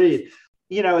can't read.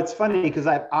 It's funny because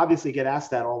I obviously get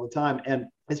asked that all the time, and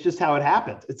it's just how it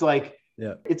happens. It's like,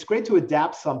 it's great to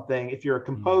adapt something if you're a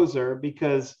composer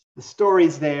because the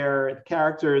story's there, the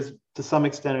characters to some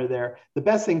extent are there. The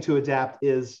best thing to adapt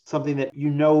is something that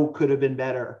could have been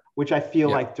better, which I feel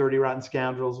like Dirty Rotten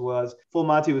Scoundrels was. Full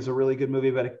Monty was a really good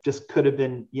movie, but it just could have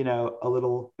been, a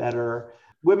little better.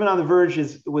 Women on the Verge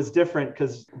was different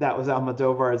because that was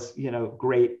Almodovar's,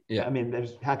 great. Yeah. I mean,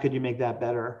 how could you make that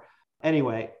better?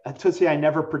 Anyway, Tootsie I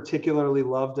never particularly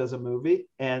loved as a movie.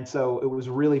 And so it was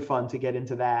really fun to get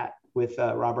into that with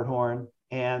Robert Horn.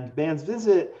 And Band's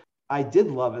Visit, I did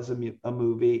love as a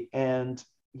movie. And,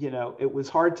 it was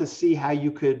hard to see how you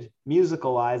could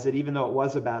musicalize it, even though it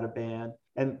was about a band,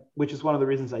 and which is one of the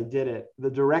reasons I did it. The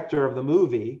director of the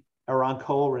movie, Aaron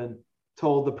Colran,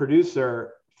 told the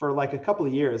producer for like a couple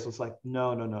of years, was like,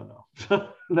 no, no,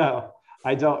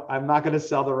 I'm not going to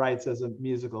sell the rights as a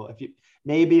musical.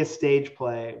 Maybe a stage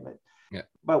play,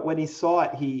 but when he saw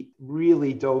it, he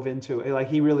really dove into it. Like,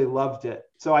 he really loved it.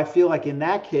 So I feel like in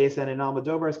that case, and in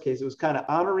Almodovar's case, it was kind of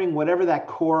honoring whatever that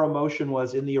core emotion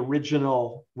was in the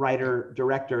original writer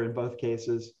director in both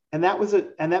cases. And that was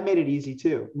it. And that made it easy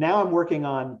too. Now I'm working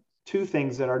on 2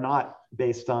 things that are not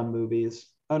based on movies.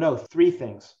 Oh no, 3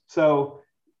 things. So,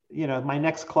 my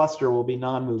next cluster will be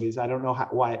non-movies. I don't know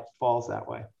why it falls that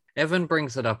way. Evan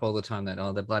brings it up all the time that,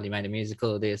 they bloody made a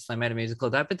musical of this, they made a musical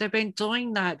of that, but they've been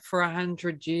doing that for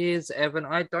 100 years, Evan.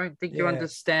 I don't think you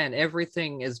understand.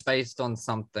 Everything is based on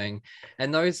something.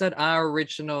 And those that are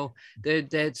original,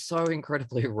 they're so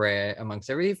incredibly rare amongst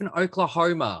even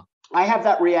Oklahoma. I have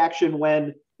that reaction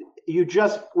when you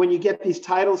get these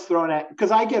titles thrown at,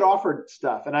 because I get offered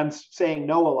stuff and I'm saying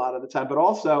no a lot of the time, but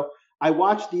also I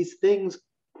watch these things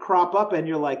crop up and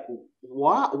you're like,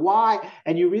 why?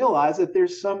 And you realize that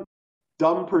there's some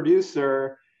dumb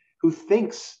producer who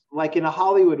thinks, like in a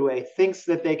Hollywood way, thinks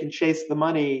that they can chase the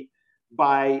money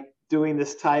by doing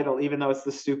this title, even though it's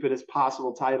the stupidest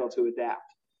possible title to adapt.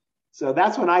 So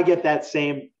that's when I get that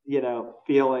same,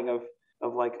 feeling of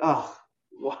like, oh,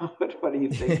 what are you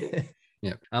thinking?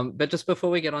 Yeah. But just before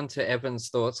we get on to Evan's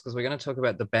thoughts, because we're going to talk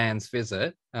about The Band's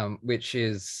Visit, which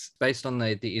is based on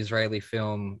the Israeli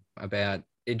film about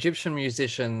Egyptian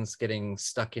musicians getting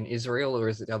stuck in Israel, or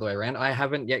is it the other way around? I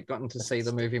haven't yet gotten to see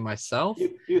the movie myself.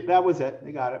 That was it.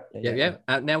 You got it.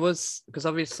 Yeah. Now, because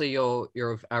obviously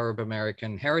you're of Arab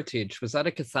American heritage, was that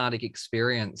a cathartic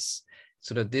experience?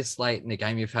 Sort of this late in the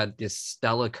game, you've had this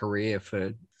stellar career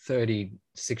for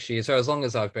 36 years, or as long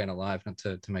as I've been alive, not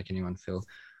to make anyone feel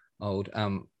old.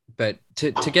 But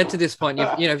to get to this point,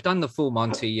 you've done the Full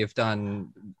Monty, you've done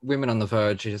Women on the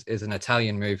Verge is an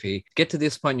Italian movie. Get to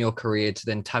this point in your career to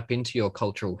then tap into your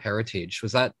cultural heritage.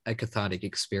 Was that a cathartic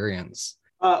experience?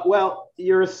 Well,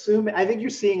 I think you're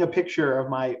seeing a picture of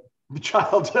my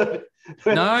childhood.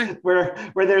 where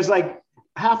there's like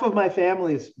half of my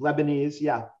family's Lebanese.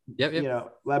 Yeah.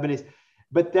 Yep. Lebanese.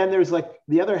 But then there's like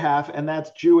the other half, and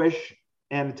that's Jewish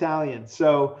and Italian.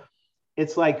 So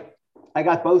it's like I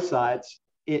got both sides.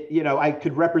 I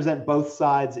could represent both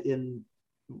sides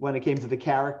when it came to the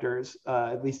characters,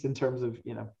 at least in terms of,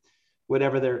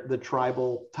 whatever the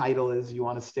tribal title is you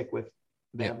want to stick with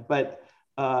them. Yeah.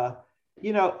 But,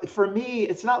 for me,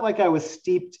 it's not like I was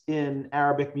steeped in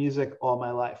Arabic music all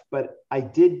my life, but I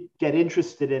did get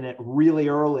interested in it really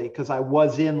early because I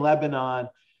was in Lebanon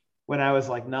when I was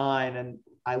like 9, and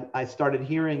I started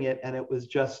hearing it, and it was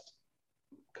just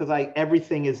because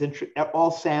everything is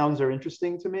all sounds are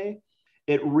interesting to me.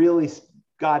 It really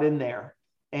got in there.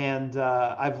 And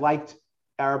I've liked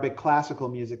Arabic classical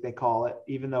music, they call it,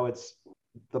 even though it's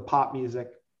the pop music.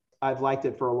 I've liked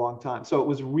it for a long time. So it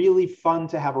was really fun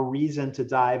to have a reason to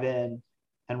dive in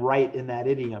and write in that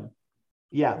idiom.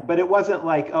 Yeah, but it wasn't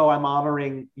like, oh, I'm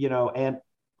honoring, and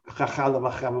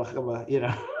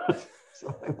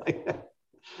something like that.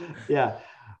 Yeah.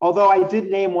 Although I did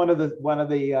name one of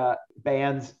the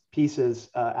band's pieces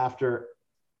after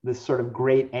this sort of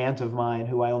great aunt of mine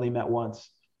who I only met once.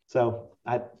 So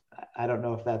I don't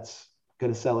know if that's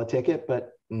going to sell a ticket,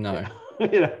 but no,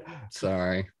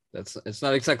 sorry. It's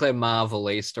not exactly a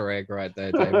Marvel Easter egg right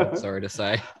there, David. Sorry to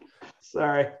say.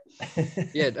 Sorry.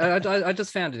 Yeah, I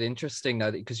just found it interesting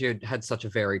though, because you had such a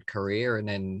varied career, and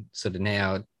then sort of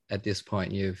now at this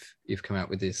point you've come out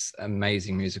with this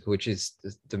amazing musical, which is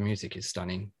the music is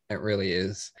stunning. It really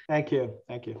is. Thank you.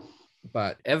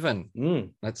 But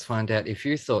Evan, let's find out if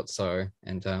you thought so.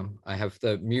 And I have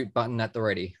the mute button at the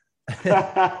ready.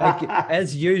 Thank you.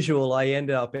 As usual, I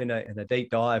ended up in a deep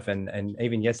dive, and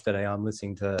even yesterday I'm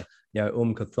listening to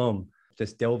Kulthum,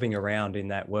 just delving around in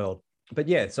that world. But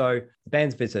yeah, so The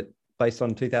Band's Visit, based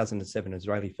on 2007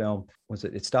 Israeli film,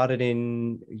 it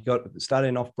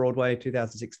started off Broadway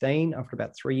 2016 after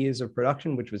about 3 years of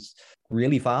production, which was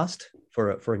really fast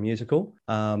for a musical.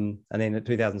 And then in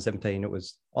 2017 it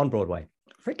was on Broadway.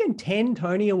 Freaking 10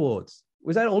 Tony Awards.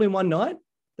 Was that all in one night?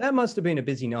 That must have been a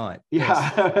busy night.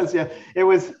 Yeah, yes. It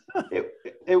was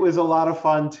a lot of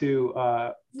fun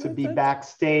to be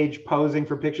backstage posing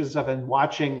for pictures and stuff, and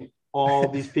watching all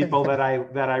these people that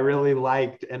I really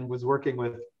liked and was working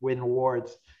with win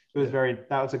awards. That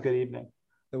was a good evening.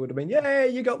 It would have been, yeah,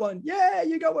 you got one. Yeah,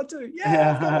 you got one too.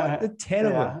 Yeah, I've got one. The 10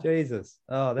 of them. Jesus.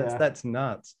 Oh, that's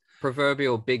nuts.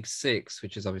 Proverbial big six,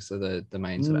 which is obviously the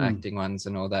main sort of acting ones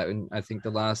and all that. And I think the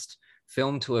last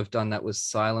film to have done that was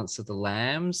Silence of the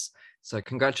Lambs. So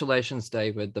congratulations,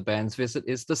 David. The band's visit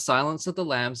is The Silence of the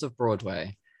Lambs of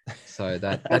Broadway. So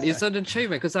that is an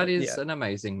achievement, because that is an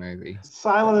amazing movie.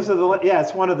 Silence of the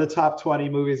it's one of the top 20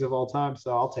 movies of all time.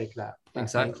 So I'll take that.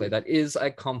 Exactly. That is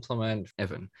a compliment,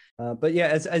 Evan. But yeah,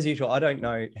 as usual, I don't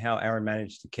know how Aaron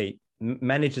manages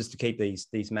to keep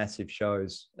these massive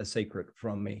shows a secret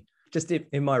from me. Just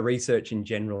in my research in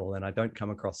general, and I don't come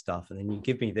across stuff, and then you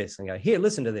give me this and go, here,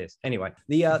 listen to this. Anyway,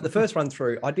 the first run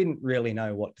through, I didn't really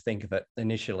know what to think of it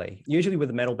initially. Usually with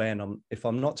a metal band, if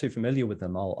I'm not too familiar with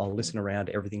them, I'll listen around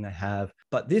to everything they have.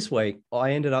 But this week,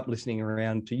 I ended up listening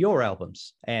around to your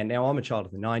albums. And now I'm a child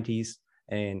of the 90s.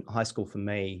 And high school for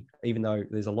me, even though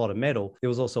there's a lot of metal, there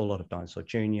was also a lot of Dinosaur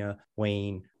Jr.,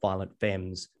 Ween, Violent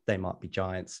Femmes, They Might Be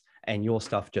Giants, and your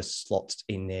stuff just slots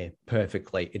in there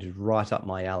perfectly. It is right up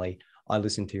my alley. I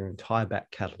listened to your entire back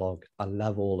catalogue. I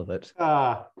love all of it.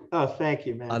 Thank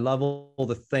you, man. I love all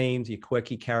the themes, your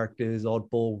quirky characters,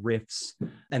 oddball riffs.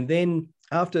 And then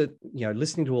after,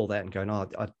 listening to all that and going,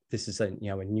 this is a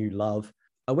new love,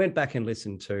 I went back and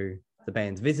listened to the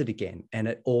band's Visit again, and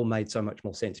it all made so much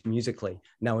more sense musically,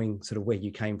 knowing sort of where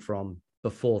you came from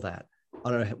before that.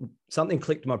 I don't know, something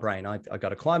clicked in my brain. I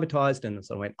got acclimatized and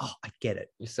sort of went, I get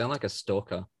it. You sound like a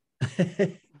stalker.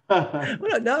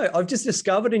 Well, no, I've just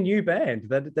discovered a new band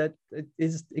that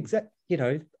is exact.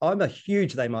 I'm a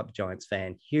huge They Might Be Giants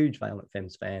fan, huge Violent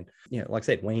Femmes fan. Like I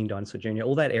said, Ween, Dinosaur Jr.,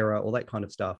 all that era, all that kind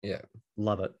of stuff. Yeah,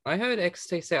 love it. I heard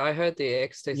XTC. I heard the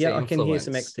XTC. Yeah, influence. I can hear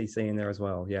some XTC in there as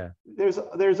well. Yeah, there's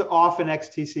often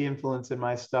XTC influence in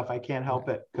my stuff. I can't help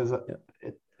it because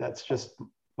that's just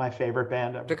my favorite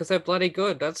band ever. Because they're bloody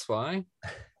good. That's why.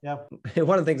 Yeah.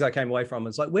 One of the things I came away from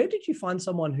was like, where did you find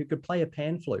someone who could play a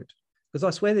pan flute? Because I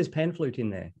swear there's pan flute in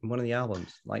there in one of the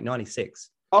albums, like 96.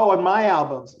 Oh, on my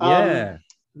albums. Yeah.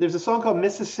 There's a song called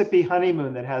Mississippi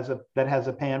Honeymoon that has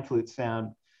a pan flute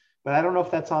sound, but I don't know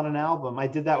if that's on an album. I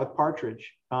did that with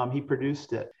Partridge. He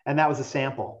produced it, and that was a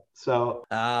sample. So.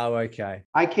 Oh, okay.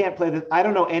 I can't play the. I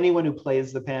don't know anyone who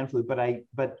plays the pan flute,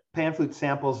 but pan flute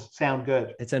samples sound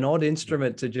good. It's an odd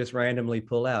instrument to just randomly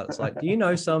pull out. It's like, do you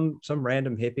know some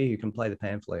random hippie who can play the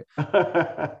pan flute?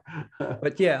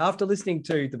 But yeah, after listening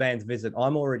to the band's Visit,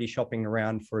 I'm already shopping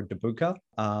around for a darbuka.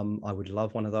 I would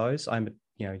love one of those.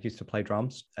 Used to play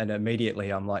drums, and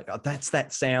immediately I'm like, that's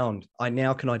that sound. I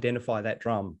now can identify that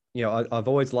drum. I've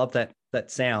always loved that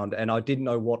sound, and I didn't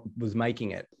know what was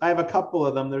making it. I have a couple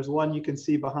of them. There's one you can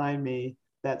see behind me,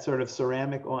 that sort of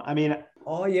ceramic one. I mean,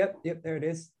 oh, yep, there it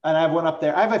is. And I have one up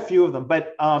there. I have a few of them,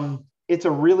 but it's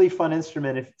a really fun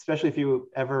instrument, especially if you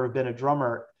ever have been a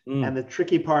drummer. And the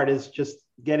tricky part is just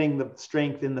getting the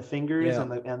strength in the fingers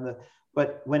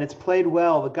but when it's played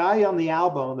well, the guy on the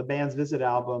album, the band's Visit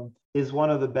album, is one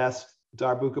of the best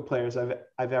darbuka players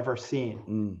I've ever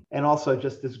seen. And also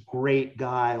just this great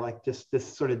guy, like just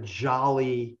this sort of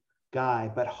jolly guy,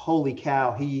 but holy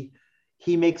cow, he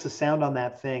makes a sound on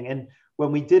that thing. And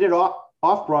when we did it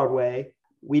off Broadway,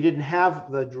 we didn't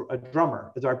have a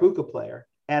drummer, a darbuka player.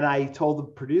 And I told the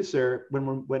producer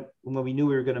when we knew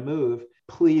we were going to move,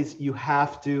 please,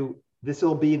 this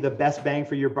will be the best bang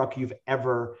for your buck you've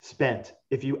ever spent.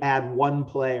 If you add one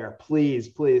player, please.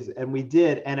 And we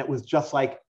did. And it was just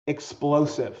like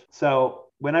explosive. So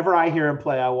whenever I hear him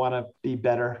play, I want to be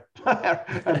better.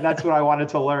 And that's what I wanted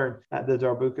to learn at the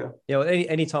darbuka.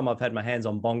 Anytime I've had my hands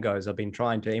on bongos, I've been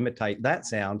trying to imitate that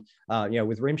sound,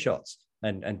 with rim shots.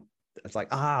 And it's like,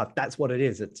 that's what it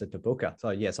is. It's a darbuka. So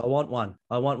yes, I want one.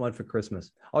 I want one for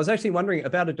Christmas. I was actually wondering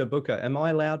about a darbuka. Am I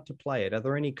allowed to play it? Are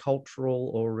there any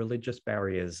cultural or religious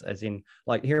barriers? As in,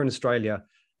 like here in Australia,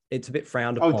 it's a bit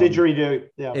frowned upon. Oh, didgeridoo.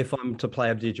 Yeah. If I'm to play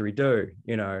a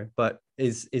didgeridoo, but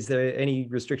is there any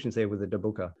restrictions there with the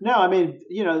darbuka? No, I mean,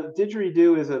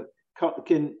 didgeridoo is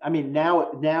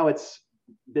now it's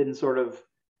been sort of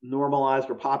normalized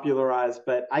or popularized,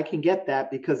 but I can get that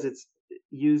because it's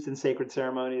used in sacred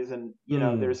ceremonies, and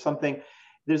there's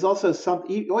also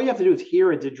something. All you have to do is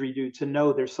hear a didgeridoo to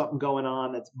know there's something going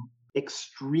on that's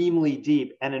extremely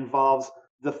deep and involves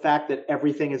the fact that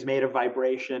everything is made of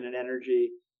vibration and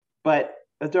energy. But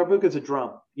a darbuka is a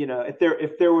drum.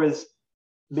 If there was,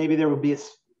 maybe there would be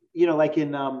like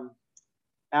in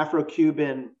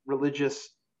Afro-Cuban religious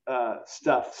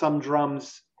stuff, some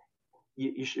drums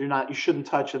you shouldn't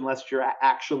touch unless you're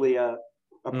actually a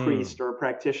priest or a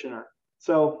practitioner.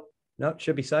 So No, it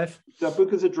should be safe.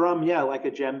 Zabuka's a drum, yeah, like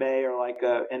a djembe or like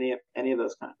any of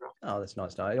those kind of drums. Oh, that's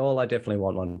nice. No, I definitely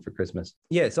want one for Christmas.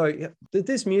 Yeah, so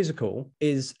this musical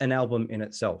is an album in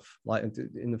itself. Like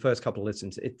in the first couple of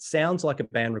listens, it sounds like a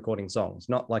band recording songs,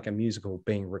 not like a musical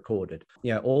being recorded.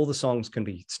 You know, all the songs can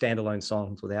be standalone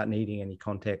songs without needing any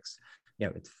context. You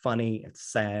know, it's funny,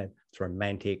 it's sad, it's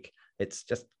romantic. It's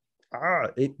just,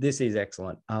 this is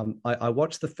excellent. I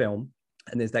watched the film.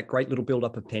 And there's that great little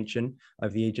build-up of tension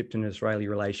over the Egypt and Israeli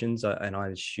relations. And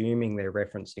I'm assuming they're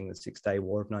referencing the Six-Day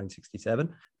War of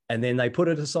 1967. And then they put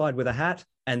it aside with a hat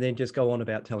and then just go on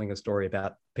about telling a story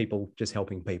about people just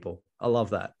helping people. I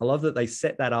love that. I love that they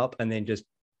set that up and then just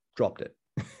dropped it.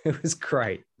 It was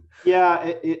great. Yeah,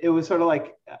 it was sort of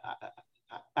like,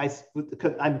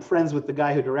 I'm friends with the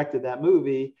guy who directed that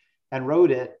movie and wrote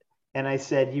it. And I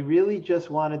said, you really just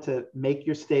wanted to make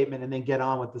your statement and then get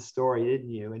on with the story, didn't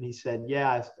you? And he said,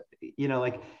 yeah, you know,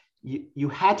 like you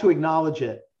had to acknowledge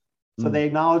it. So they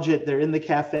acknowledge it. They're in the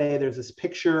cafe. There's this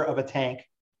picture of a tank.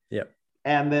 Yep.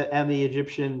 And the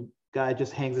Egyptian guy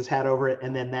just hangs his hat over it.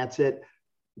 And then that's it,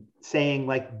 saying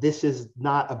like, this is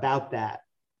not about that.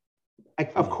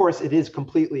 Of course, it is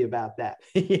completely about that.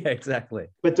 Yeah, exactly.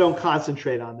 But don't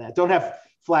concentrate on that. Don't have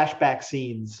flashback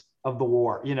scenes of the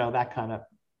war, you know, that kind of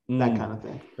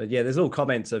thing. But yeah, there's all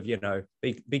comments of, you know,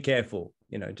 be careful,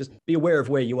 you know, just be aware of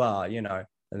where you are, you know,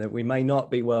 and that we may not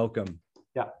be welcome.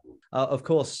 Yeah. Of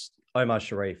course, Omar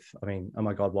Sharif. I mean, oh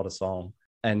my God, what a song.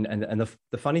 And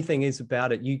the funny thing is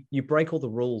about it, you break all the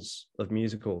rules of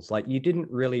musicals. Like you didn't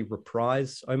really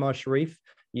reprise Omar Sharif.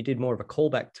 You did more of a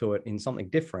callback to it in something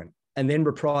different and then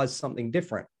reprise something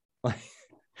different. Like,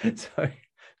 so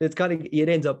it's kind of, it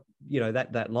ends up, you know,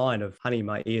 that line of Honey in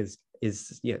My Ears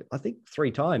is, yeah, I think 3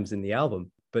 times in the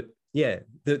album. But yeah,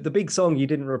 the big song you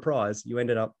didn't reprise, you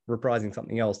ended up reprising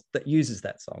something else that uses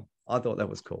that song. I thought that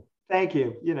was cool. Thank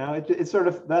you. You know, it's sort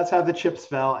of, that's how the chips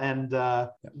fell. And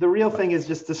the real thing is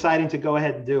just deciding to go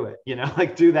ahead and do it, you know,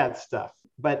 like do that stuff.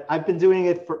 But I've been doing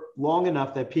it for long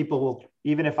enough that people will,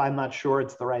 even if I'm not sure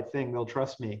it's the right thing, they'll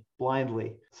trust me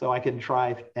blindly. So I can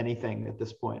try anything at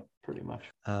this point, pretty much.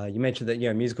 You mentioned that, you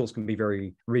know, musicals can be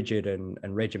very rigid and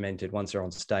regimented once they're on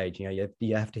stage. You know,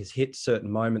 you have to hit certain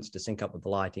moments to sync up with the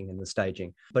lighting and the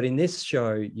staging. But in this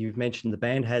show, you've mentioned the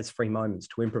band has free moments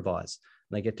to improvise.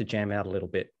 And they get to jam out a little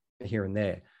bit here and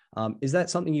there. Is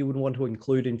that something you would want to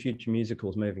include in future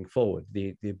musicals moving forward?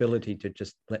 The ability to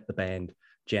just let the band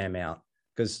jam out?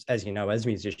 Because as you know, as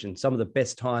musicians, some of the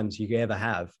best times you ever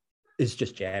have is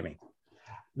just jamming.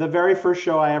 The very first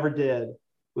show I ever did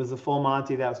was the Full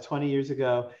Monty. That was 20 years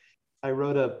ago. I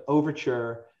wrote an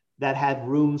overture that had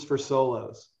rooms for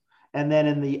solos. And then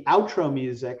in the outro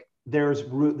music, there's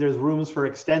rooms for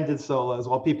extended solos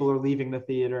while people are leaving the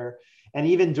theater. And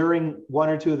even during 1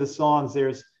 or 2 of the songs,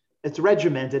 it's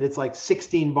regimented. It's like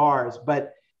 16 bars,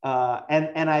 but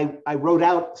and I wrote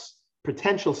out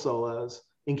potential solos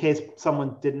in case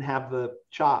someone didn't have the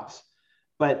chops,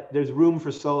 but there's room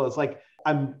for solos. Like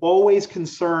I'm always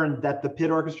concerned that the pit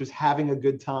orchestra is having a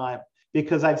good time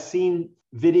because I've seen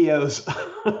videos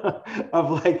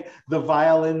of like the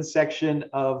violin section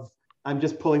of, I'm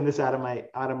just pulling this out of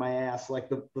my ass, like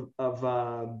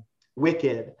of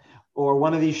Wicked, or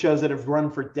one of these shows that have run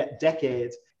for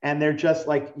decades. And they're just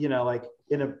like, you know, like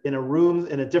in a room,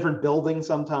 in a different building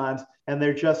sometimes. And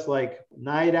they're just like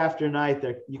night after night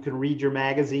there, you can read your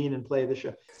magazine and play the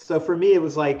show. So for me, it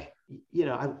was like, you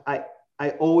know, I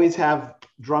always have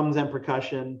drums and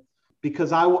percussion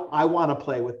because I want to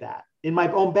play with that. In my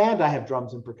own band, I have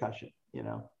drums and percussion, you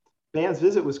know. Band's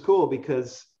Visit was cool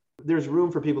because there's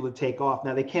room for people to take off.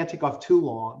 Now they can't take off too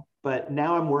long, but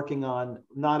now I'm working on,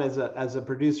 not as a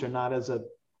producer, not as a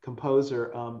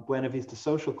composer, Buena Vista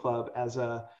Social Club, as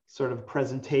a sort of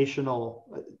presentational,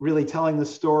 really telling the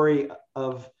story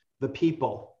of the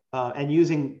people and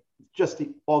using just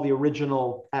all the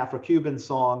original Afro-Cuban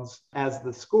songs as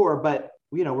the score. But,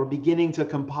 you know, we're beginning to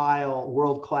compile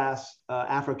world-class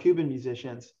Afro-Cuban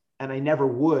musicians, and I never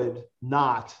would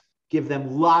not give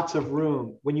them lots of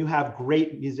room. When you have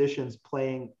great musicians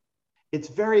playing, it's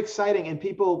very exciting, and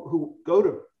people who go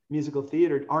to musical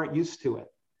theater aren't used to it.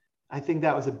 I think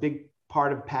that was a big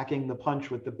part of packing the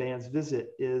punch with the Band's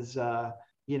Visit is,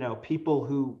 you know, people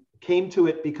who came to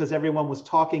it because everyone was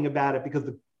talking about it because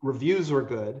the reviews were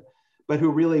good, but who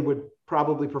really would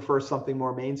probably prefer something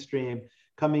more mainstream,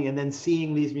 coming and then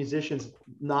seeing these musicians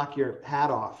knock your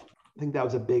hat off. I think that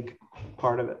was a big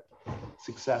part of it.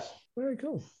 Success. Very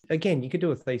cool. Again, you could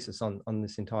do a thesis on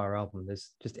this entire album.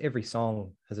 There's just every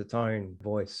song has its own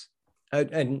voice.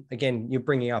 And again, you're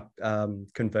bringing up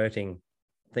converting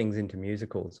things into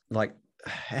musicals, like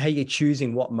how you're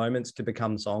choosing what moments to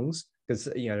become songs, because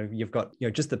you've got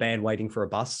just the band waiting for a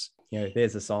bus.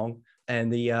 There's a song,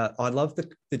 and I love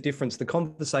the difference, the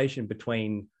conversation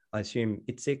between, I assume,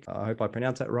 Itzik, I hope I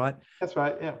pronounce that right. That's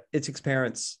right, yeah. Itzik's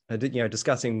parents,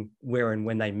 discussing where and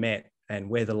when they met and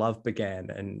where the love began,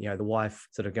 and the wife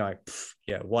sort of going,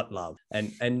 yeah, what love?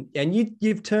 And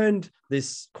you've turned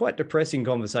this quite depressing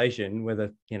conversation where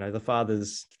the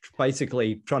father's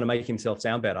basically trying to make himself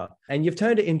sound better, and you've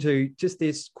turned it into just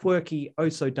this quirky, oh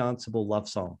so danceable love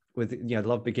song with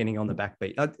love beginning on the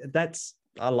backbeat.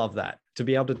 I love that, to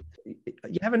be able to,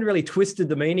 you haven't really twisted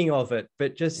the meaning of it,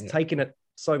 but just taken it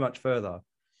so much further.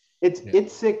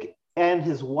 Itzik and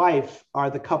his wife are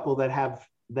the couple that have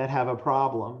a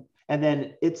problem. And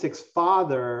then Itzik's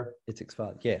father,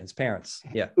 yeah, his parents,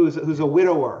 yeah, who's a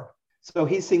widower. So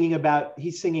he's singing about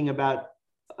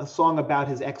a song about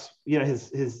his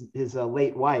his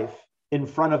late wife in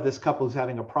front of this couple who's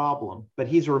having a problem. But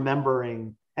he's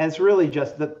remembering, and it's really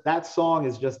just that song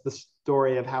is just the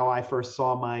story of how I first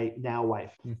saw my now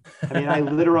wife. I mean,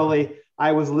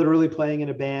 I was literally playing in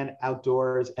a band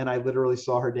outdoors, and I literally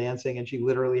saw her dancing, and she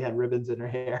literally had ribbons in her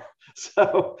hair.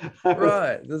 So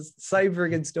right, the same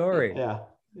friggin' story.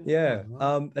 Yeah.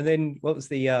 And then what was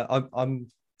the?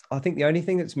 I think the only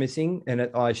thing that's missing, and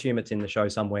I assume it's in the show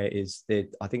somewhere, is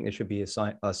that I think there should be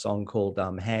a song called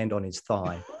 "Hand on His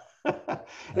Thigh."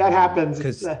 That happens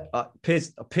because I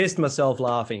pissed myself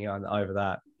laughing over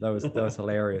that. That was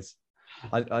hilarious.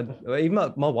 Even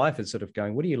my wife is sort of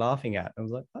going, "What are you laughing at?" I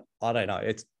was like, "I don't know.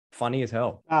 It's funny as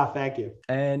hell." Thank you.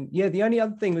 And the only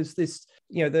other thing was this,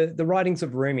 the writings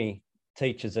of Rumi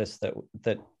teaches us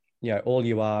that all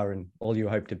you are and all you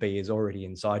hope to be is already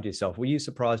inside yourself. Were you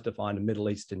surprised to find a Middle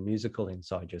Eastern musical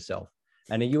inside yourself?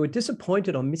 And you were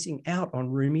disappointed on missing out on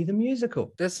Rumi the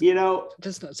musical. Just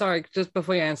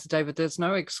before you answer, David, there's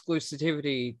no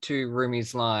exclusivity to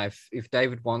Rumi's life. If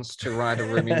David wants to write a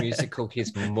Rumi musical,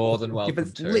 he's more than welcome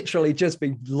it's to. Literally just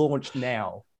been launched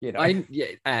now.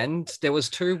 And there was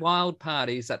 2 wild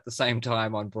parties at the same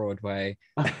time on Broadway.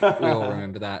 We all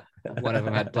remember that. One of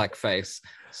them had blackface.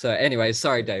 So anyway,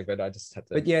 sorry, David, I just had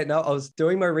to. But I was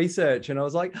doing my research and I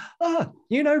was like,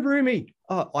 Rumi.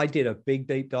 I did a big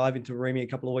deep dive into Rumi a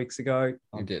couple of weeks ago.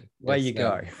 You did. There you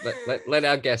go. Let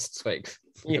our guests speak.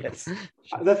 Yes.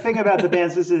 The thing about the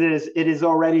dance is it is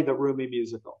already the Rumi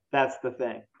musical. That's the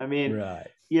thing. I mean, right.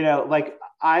 Like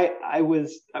I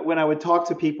was, when I would talk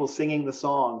to people singing the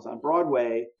songs on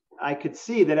Broadway, I could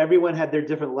see that everyone had their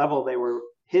different level they were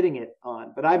hitting it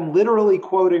on. But I'm literally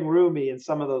quoting Rumi in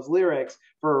some of those lyrics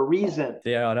for a reason.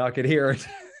 Yeah, and I could hear it.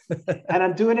 And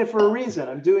I'm doing it for a reason.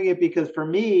 I'm doing it because for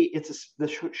me,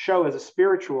 the show is a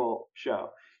spiritual show.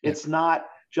 It's not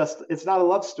a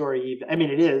love story even. I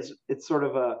mean, it is. It's sort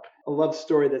of a love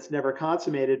story that's never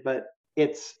consummated, but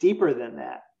it's deeper than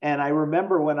that. And I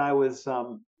remember when I was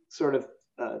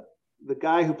the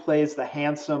guy who plays the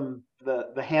handsome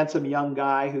young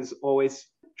guy who's always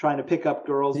trying to pick up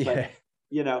girls, but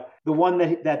the one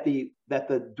that the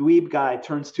dweeb guy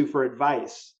turns to for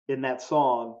advice in that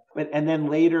song. And then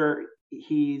later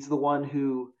he's the one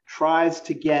who tries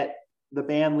to get the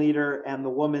band leader and the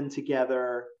woman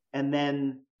together, and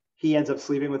then he ends up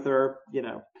sleeping with her,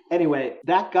 Anyway,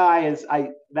 that guy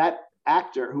that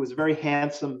actor who was a very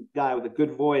handsome guy with a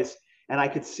good voice, and I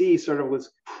could see sort of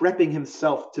was prepping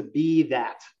himself to be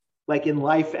that, like in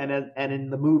life and in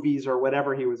the movies or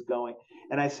whatever he was going.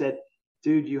 And I said,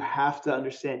 dude, you have to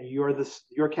understand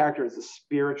your character is the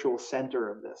spiritual center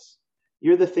of this.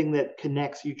 You're the thing that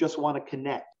connects. You just want to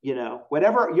connect,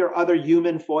 whatever your other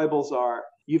human foibles are,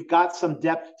 you've got some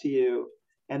depth to you,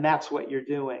 and that's what you're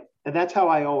doing. And that's how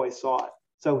I always saw it.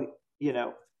 So,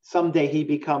 someday he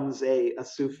becomes a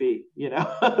Sufi,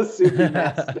 a Sufi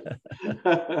master.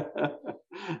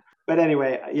 But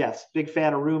anyway, yes, big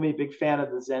fan of Rumi, big fan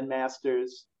of the Zen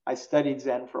masters. I studied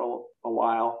Zen for a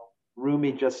while.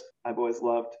 Rumi I've always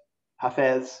loved.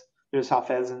 Hafez, there's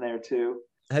Hafez in there too.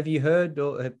 Have you heard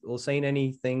or seen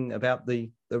anything about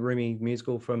the Rumi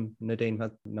musical from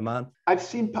Nadim Naman? I've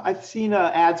seen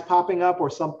ads popping up or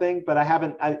something, but I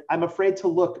haven't. I'm afraid to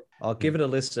look. I'll give it a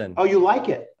listen. Oh, you like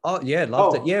it? Oh yeah,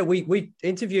 loved it. Yeah, we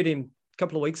interviewed him a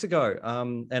couple of weeks ago,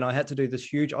 and I had to do this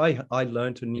huge. I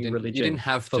learned a new religion. You didn't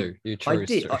have to. You chose I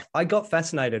did. to. I got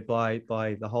fascinated by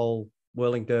the whole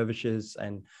whirling dervishes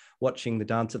and watching the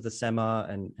dance of the Sema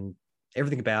and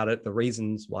everything about it, the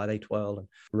reasons why they twirl and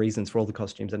reasons for all the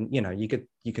costumes. And, you could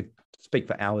speak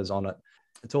for hours on it.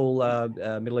 It's all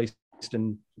Middle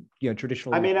Eastern,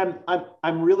 traditional. I mean,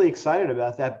 I'm really excited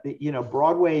about that.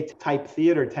 Broadway type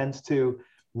theater tends to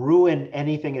ruin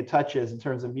anything it touches in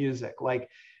terms of music. Like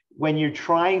when you're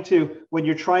trying to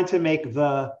make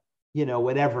the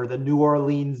whatever, the New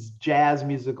Orleans jazz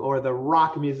music or the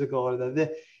rock musical or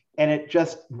and it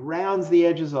just rounds the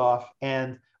edges off.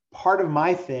 And part of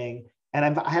my thing,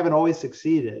 and I haven't always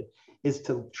succeeded, is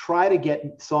to try to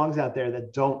get songs out there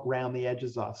that don't round the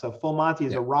edges off. So Full Monty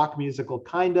is a rock musical,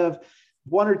 kind of.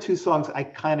 One or two songs I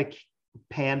kind of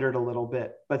pandered a little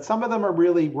bit, but some of them are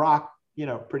really rock,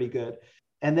 pretty good.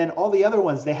 And then all the other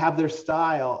ones, they have their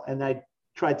style, and I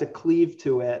tried to cleave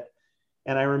to it.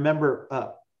 And I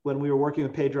remember when we were working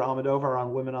with Pedro Almodovar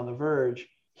on Women on the Verge,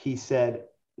 he said,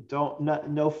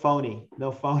 no phony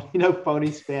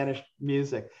Spanish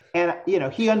music. And,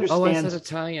 he understands. Oh, I said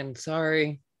Italian.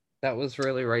 Sorry. That was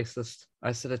really racist.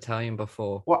 I said Italian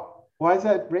before. Why is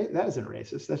that? That isn't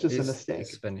racist. That's just a mistake.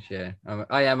 It's Spanish, yeah.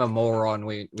 I am a moron.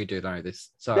 We do know this.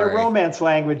 Sorry. They're Romance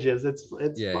languages. It's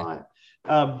fine.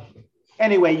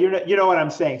 Anyway, you know what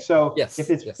I'm saying. So yes, if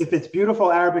it's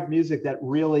beautiful Arabic music that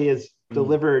really is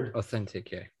delivered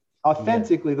authentically,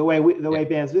 the way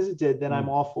Bands Visit did, then I'm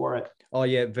all for it. Oh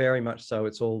yeah, very much so.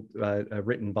 It's all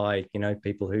written by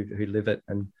people who live it,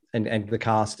 and the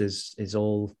cast is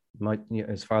all,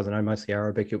 as far as I know, mostly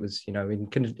Arabic. It was in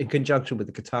conjunction with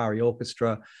the Qatari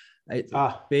orchestra. It's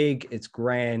big, it's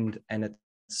grand, and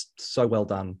it's so well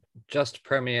done. Just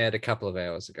premiered a couple of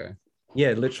hours ago.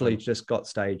 Yeah, literally just got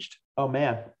staged. Oh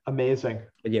man, amazing.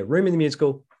 But yeah, Room in the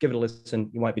Musical, give it a listen.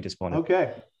 You won't be disappointed.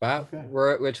 Okay. Wow. Okay.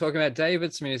 We're talking about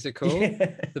David's musical,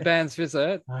 The Band's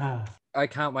Visit. I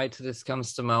can't wait till this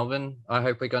comes to Melbourne. I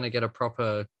hope we're going to get a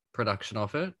proper production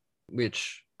of it,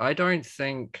 which I don't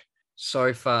think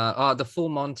so far. The Full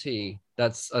Monty,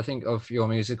 that's, I think, of your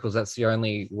musicals, that's the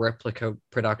only replica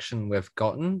production we've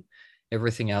gotten.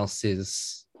 Everything else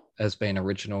has been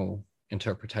original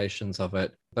interpretations of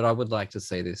it, but I would like to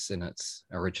see this in its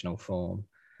original form,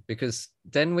 because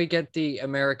then we get the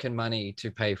American money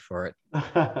to pay for it.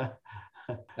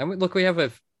 And we have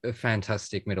a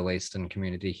fantastic Middle Eastern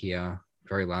community here,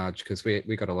 very large, because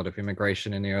we got a lot of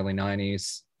immigration in the early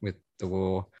 90s with the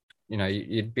war.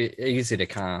 You'd be easy to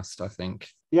cast, I think.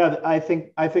 Yeah, I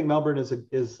think Melbourne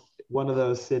is one of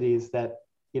those cities that,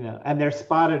 and they're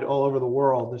spotted all over the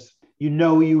world.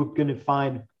 You're going to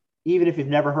find, even if you've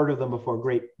never heard of them before,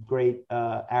 great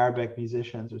Arabic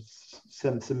musicians or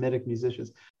some Semitic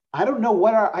musicians. I don't know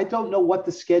what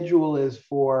the schedule is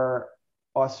for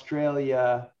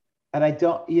Australia, and I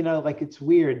don't, it's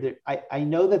weird. I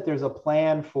know that there's a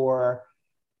plan for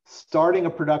starting a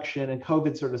production, and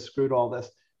COVID sort of screwed all this.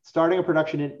 Starting a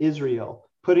production in Israel,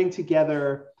 putting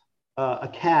together a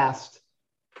cast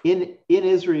in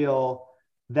Israel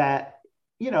that,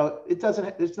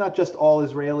 it's not just all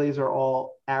Israelis or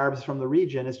all Arabs from the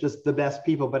region. It's just the best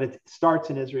people, but it starts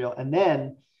in Israel. And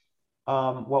then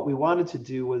what we wanted to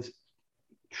do was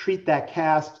treat that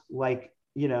cast like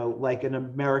an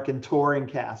American touring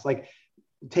cast, like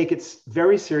take it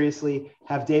very seriously,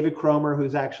 have David Cromer,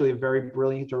 who's actually a very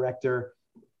brilliant director,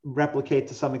 replicate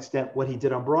to some extent what he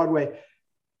did on Broadway,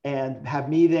 and have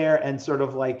me there and sort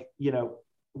of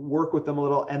work with them a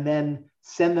little, and then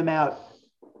send them out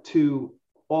to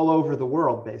all over the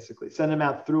world, basically send them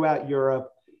out throughout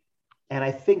Europe. And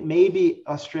I think maybe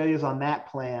Australia's on that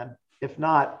plan. If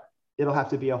not, it'll have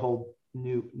to be a whole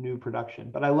new production.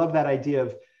 But I love that idea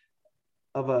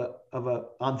of a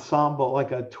ensemble,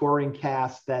 like a touring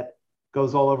cast that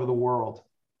goes all over the world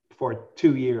for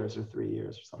 2 years or 3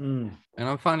 years or something. And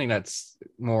I'm finding that's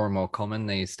more and more common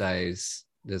these days.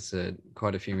 There's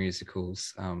quite a few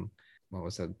musicals. What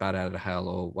was it, Bat Out of Hell,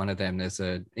 or one of them? There's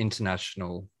an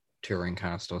international touring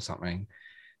cast or something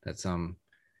that's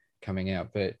coming out.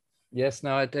 But yes,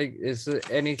 no, I think, is there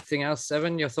anything else,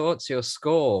 Seven? Your thoughts, your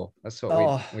score? That's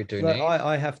what we do need.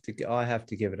 I have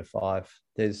to give it a 5.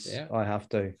 I have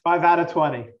to 5 out of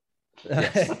 20.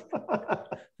 Yes.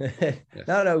 Yes.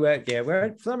 No,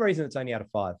 we're for some reason it's only out of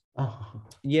 5.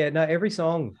 Yeah, no, every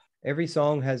song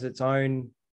has its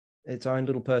own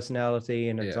little personality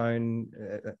and its own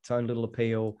little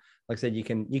appeal. Like I said, you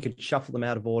could shuffle them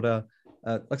out of order.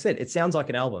 Like I said, it sounds like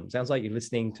an album. It sounds like you're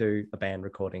listening to a band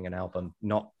recording an album,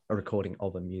 not a recording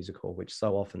of a musical, which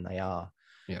so often they are.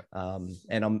 Yeah.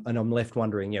 And I'm left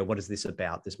wondering, what is this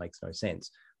about? This makes no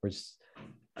sense. Whereas,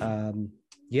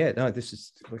 this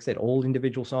is, like I said, all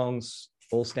individual songs,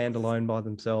 all stand alone by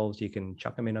themselves. You can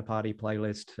chuck them in a party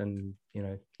playlist, and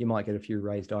you might get a few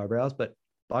raised eyebrows, but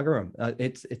bugger them.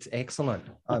 It's excellent.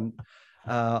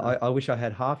 I wish I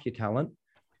had half your talent.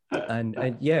 And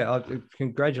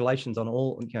congratulations on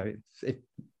all. It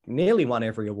nearly won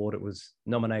every award it was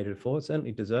nominated for. It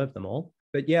certainly deserved them all.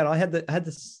 But yeah, I had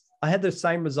the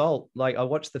same result. Like, I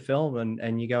watched the film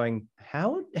and you're going,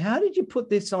 how did you put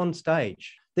this on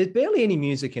stage? There's barely any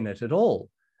music in it at all.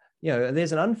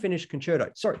 there's an unfinished concerto.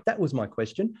 Sorry, that was my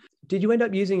question. Did you end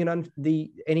up using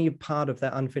any part of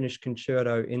that unfinished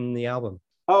concerto in the album?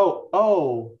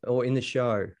 Oh. Or in the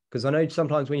show? Because I know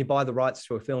sometimes when you buy the rights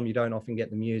to a film, you don't often get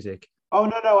the music. Oh,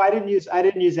 no, I didn't use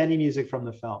any music from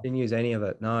the film. Didn't use any of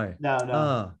it, no. No.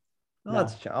 No. No.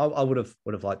 I would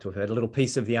have liked to have heard a little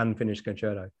piece of the unfinished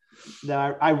concerto.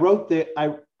 No, I wrote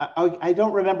I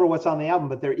don't remember what's on the album,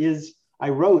 but I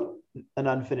wrote an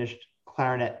unfinished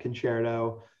clarinet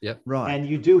concerto. Yep. Right. And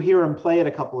you do hear him play it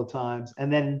a couple of times.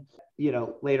 And then,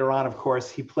 later on, of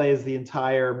course, he plays the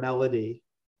entire melody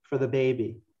for the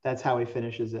baby. That's how he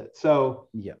finishes it. So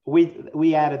yeah,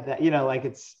 we added that,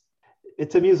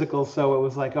 it's a musical. So it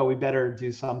was like, we better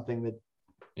do something that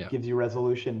gives you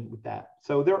resolution with that.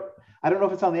 So I don't know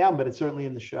if it's on the album, but it's certainly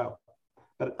in the show.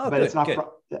 But it's not.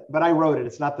 But I wrote it.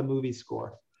 It's not the movie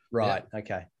score. Right. Yeah.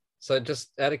 Okay. So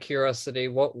just out of curiosity,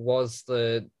 what was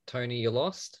the Tony you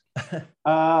lost?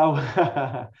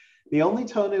 The only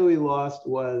Tony we lost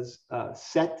was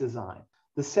set design.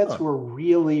 The sets were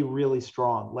really, really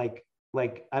strong. Like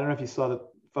I don't know if you saw the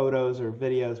photos or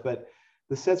videos, but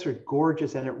the sets are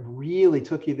gorgeous, and it really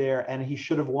took you there. And he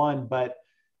should have won, but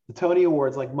the Tony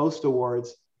Awards, like most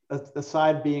awards,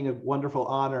 aside being a wonderful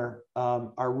honor,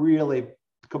 are really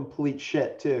complete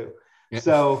shit too. Yeah.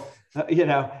 So,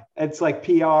 it's like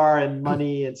PR and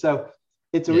money. And so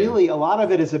it's really, a lot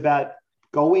of it is about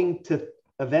going to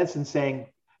events and saying,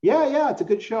 yeah, it's a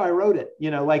good show. I wrote it,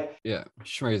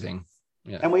 schmoozing.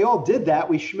 Yeah. And we all did that.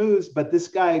 We schmoozed, but this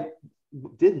guy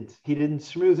didn't. He didn't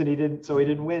schmooze, and he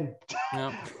didn't win.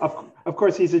 Yep. Of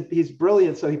course, he's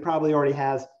brilliant. So he probably already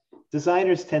has.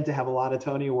 Designers tend to have a lot of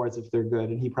Tony Awards if they're good,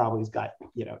 and he probably's got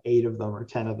 8 of them or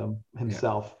 10 of them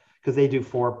himself, because they do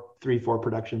 4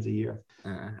 productions a year.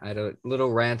 I had a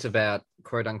little rant about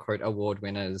quote unquote award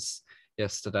winners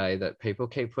yesterday, that people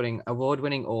keep putting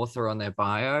award-winning author on their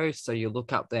bio, so you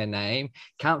look up their name,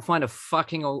 can't find a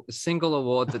fucking single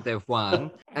award that they've won,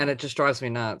 and it just drives me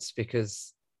nuts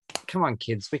because, come on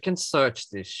kids, we can search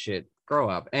this shit. Grow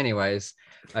up. Anyways,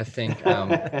 I think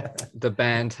the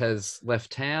band has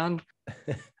left town.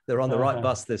 They're on the right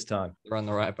bus this time. They're on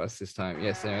the right bus this time.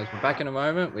 Yes, anyways, we're back in a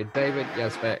moment with David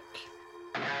Yazbek.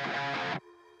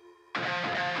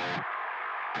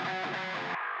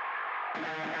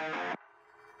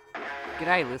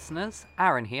 G'day listeners,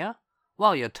 Aaron here.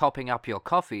 While you're topping up your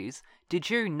coffees, did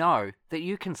you know that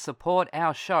you can support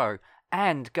our show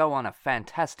and go on a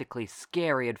fantastically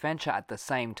scary adventure at the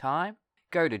same time?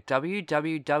 Go to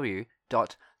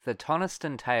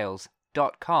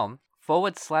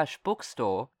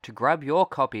www.thetonistantales.com/bookstore to grab your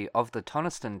copy of The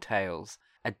Toniston Tales,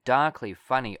 a darkly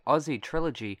funny Aussie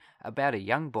trilogy about a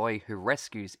young boy who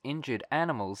rescues injured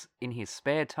animals in his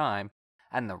spare time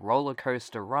and the roller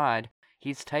coaster ride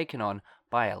he's taken on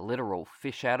by a literal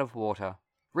fish out of water.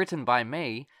 Written by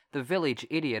me, the village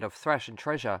idiot of Thrash and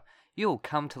Treasure, you'll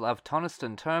come to love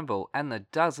Toniston Turnbull and the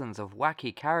dozens of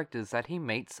wacky characters that he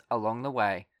meets along the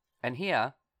way. And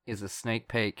here is a sneak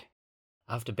peek.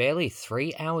 After barely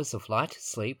 3 hours of light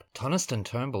sleep, Toniston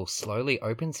Turnbull slowly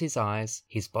opens his eyes,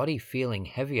 his body feeling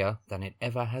heavier than it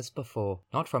ever has before.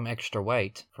 Not from extra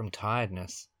weight, from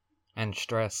tiredness and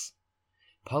stress.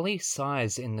 Polly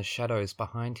sighs in the shadows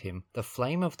behind him, the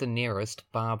flame of the nearest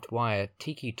barbed wire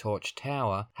tiki torch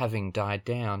tower having died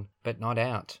down, but not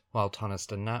out, while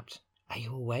Toniston napped. "Are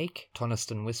you awake?"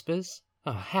 Toniston whispers.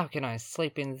 "Oh, how can I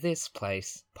sleep in this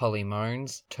place?" Polly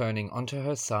moans, turning onto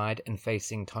her side and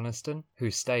facing Toniston,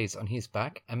 who stays on his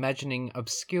back, imagining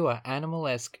obscure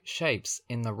animal-esque shapes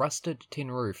in the rusted tin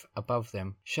roof above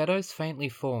them, shadows faintly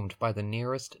formed by the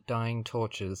nearest dying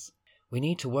torches. "We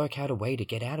need to work out a way to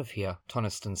get out of here,"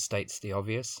 Toniston states the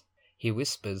obvious. He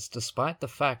whispers despite the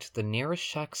fact the nearest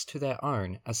shacks to their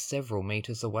own are several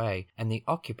meters away, and the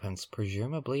occupants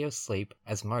presumably asleep,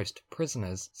 as most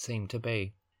prisoners seem to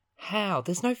be. "How?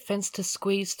 There's no fence to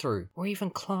squeeze through, or even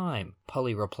climb,"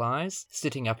 Polly replies,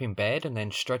 sitting up in bed and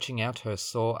then stretching out her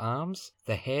sore arms.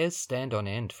 The hairs stand on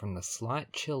end from the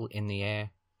slight chill in the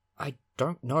air. "I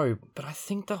don't know, but I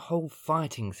think the whole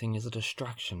fighting thing is a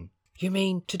distraction." "You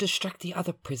mean to distract the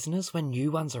other prisoners when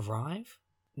new ones arrive?"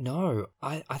 "No,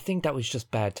 I think that was just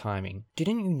bad timing.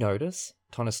 Didn't you notice?"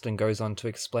 Toniston goes on to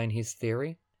explain his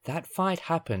theory. "That fight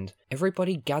happened,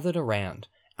 everybody gathered around.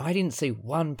 I didn't see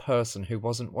one person who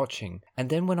wasn't watching, and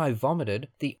then when I vomited,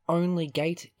 the only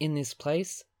gate in this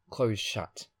place closed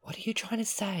shut." "What are you trying to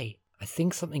say?" "I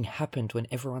think something happened when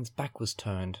everyone's back was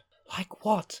turned." "Like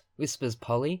what?" whispers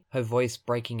Polly, her voice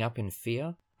breaking up in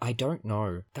fear. "I don't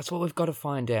know. That's what we've got to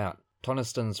find out."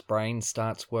 Toniston's brain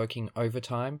starts working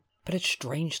overtime, but it's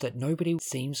strange that nobody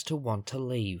seems to want to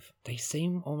leave. They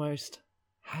seem almost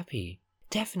happy.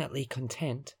 Definitely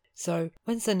content. So,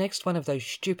 when's the next one of those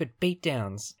stupid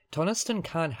beatdowns? Toniston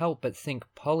can't help but think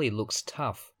Polly looks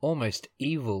tough, almost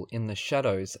evil in the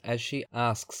shadows as she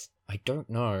asks, I don't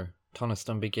know,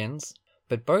 Toniston begins.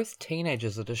 But both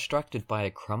teenagers are distracted by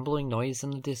a crumbling noise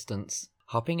in the distance.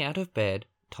 Hopping out of bed,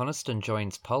 Toniston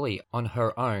joins Polly on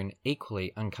her own,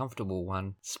 equally uncomfortable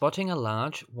one, spotting a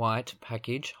large, white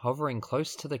package hovering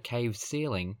close to the cave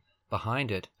ceiling,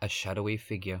 behind it a shadowy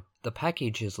figure. The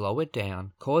package is lowered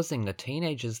down, causing the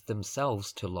teenagers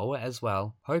themselves to lower as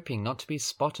well, hoping not to be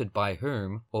spotted by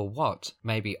whom or what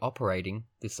may be operating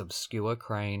this obscure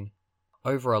crane.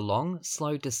 Over a long,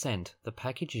 slow descent, the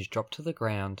package is dropped to the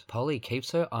ground. Polly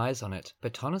keeps her eyes on it,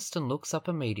 but Toniston looks up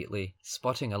immediately,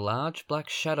 spotting a large black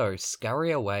shadow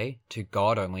scurry away to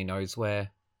God only knows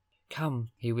where. Come,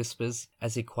 he whispers,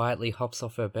 as he quietly hops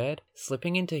off her bed,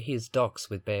 slipping into his docks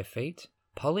with bare feet.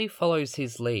 Polly follows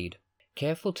his lead.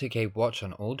 Careful to keep watch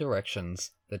on all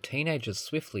directions, the teenagers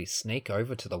swiftly sneak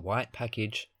over to the white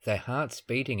package, their hearts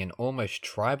beating an almost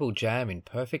tribal jam in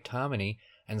perfect harmony,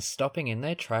 and stopping in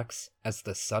their tracks as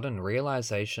the sudden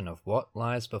realization of what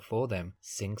lies before them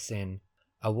sinks in.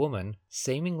 A woman,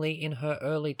 seemingly in her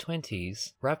early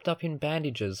 20s, wrapped up in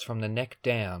bandages from the neck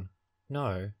down.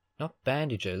 No, not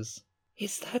bandages.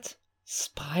 Is that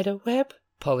spider web?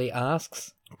 Polly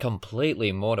asks,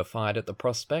 completely mortified at the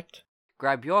prospect.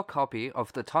 Grab your copy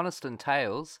of The Toniston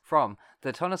Tales from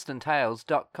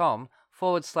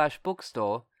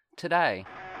thetonistonTales.com/bookstore today.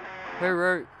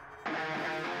 Hooroo!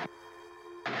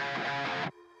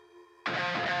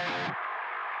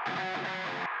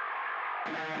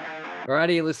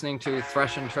 Alrighty, you're listening to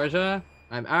Thrash and Treasure.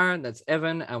 I'm Aaron, that's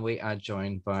Evan, and we are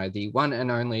joined by the one and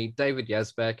only David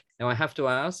Yazbek. Now, I have to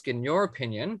ask, in your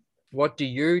opinion, what do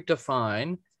you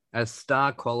define as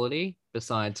star quality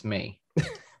besides me?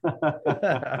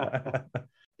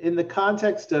 In the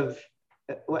context of,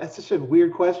 well, it's such a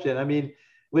weird question. I mean,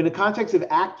 in the context of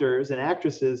actors and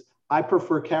actresses, I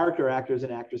prefer character actors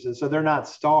and actresses, so they're not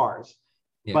stars.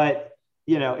 Yeah. But,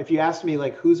 you know, if you ask me,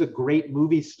 like, who's a great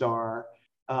movie star,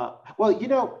 well, you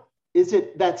know, is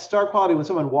it that star quality when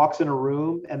someone walks in a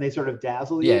room and they sort of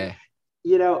dazzle you? Yeah.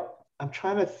 You know, I'm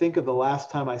trying to think of the last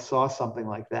time I saw something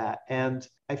like that. And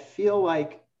I feel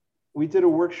like we did a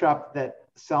workshop that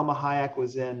Salma Hayek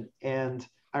was in. And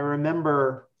I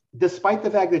remember, despite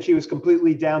the fact that she was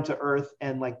completely down to earth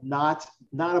and like not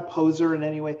a poser in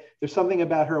any way, there's something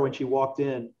about her when she walked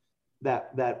in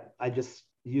that I just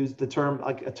used the term,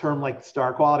 like a term like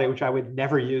star quality, which I would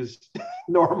never use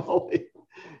normally.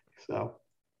 So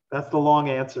that's the long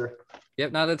answer.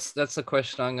 Yep, no, that's a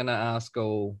question I'm going to ask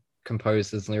all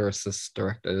composers, lyricists,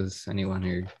 directors, anyone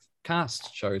who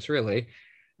cast shows, really.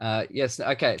 Yes,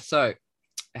 okay, so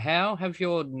how have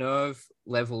your nerve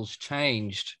levels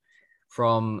changed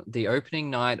from the opening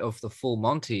night of the Full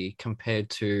Monty compared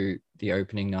to the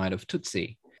opening night of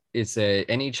Tootsie? Is there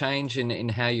any change in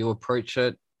how you approach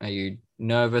it? Are you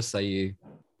nervous? Are you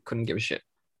couldn't give a shit?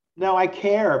 No, I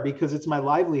care because it's my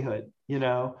livelihood, you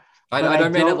know. I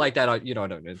don't mean it like that. I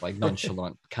don't mean like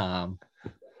nonchalant, calm.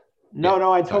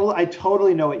 No, I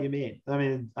totally know what you mean. I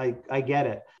mean, I get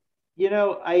it. You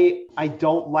know, I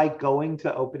don't like going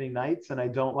to opening nights, and I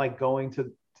don't like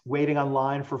waiting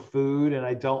online for food, and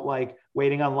I don't like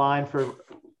waiting online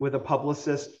with a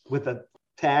publicist with a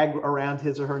tag around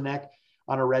his or her neck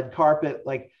on a red carpet.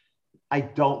 Like, I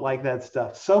don't like that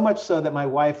stuff. So much so that my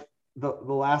wife, the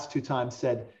last two times,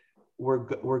 said,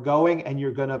 we're going, and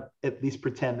you're gonna at least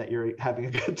pretend that you're having a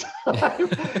good time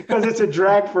because it's such a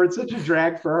drag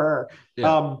for her.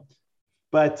 Yeah.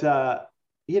 But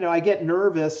you know, I get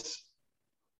nervous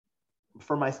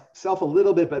for myself a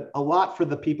little bit, but a lot for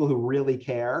the people who really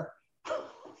care.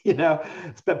 You know,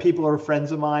 it's that people are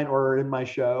friends of mine or are in my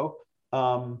show.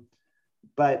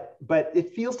 But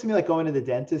it feels to me like going to the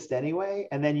dentist anyway,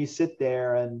 and then you sit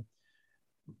there and.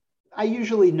 I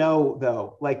usually know,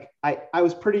 though, like I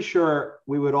was pretty sure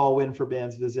we would all win for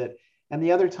Band's Visit. And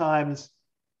the other times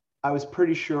I was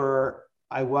pretty sure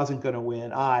I wasn't going to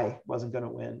win.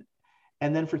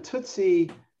 And then for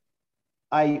Tootsie,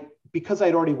 because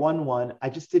I'd already won one, I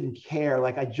just didn't care.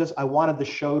 Like I wanted the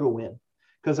show to win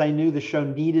because I knew the show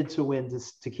needed to win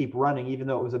to keep running, even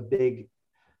though it was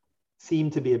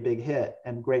seemed to be a big hit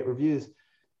and great reviews.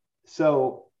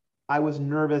 So I was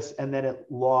nervous, and then it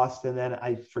lost, and then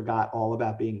I forgot all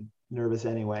about being nervous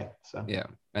anyway. So yeah,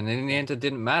 and in the end, it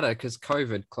didn't matter because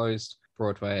COVID closed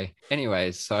Broadway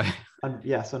anyways. So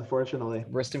yes, unfortunately.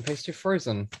 Rest in peace to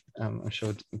Frozen. I'm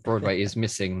sure Broadway is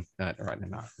missing that right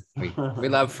now. We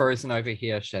love Frozen over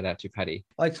here. Shout out to Patty.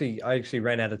 I actually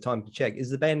ran out of time to check. Is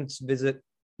the Band's Visit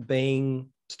being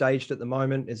staged at the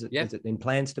moment? Is it Yeah. is it in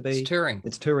plans to be? It's touring.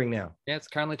 It's touring now. Yeah, it's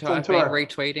currently It's on I've been tour.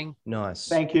 retweeting. Nice.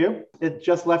 Thank you. It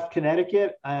just left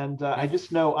Connecticut, and I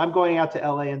just know I'm going out to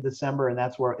LA in December, and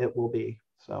that's where it will be.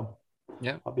 So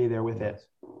Yeah. I'll be there with it.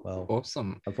 Well,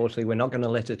 Awesome. unfortunately, we're not going to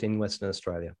let it in Western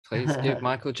Australia. Please give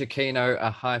Michael Giacchino a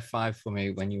high five for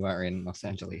me when you are in Los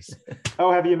Angeles.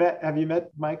 Oh, have you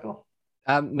met Michael?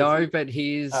 No, but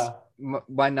he's Oh.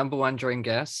 my number one dream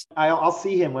guest. I'll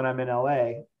see him when I'm in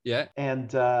LA, Yeah. and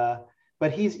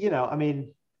but he's I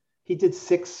mean, he did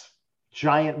 6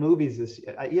 giant movies this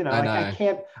year. I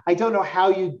know. I don't know how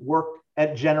you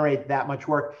generate that much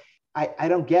work. I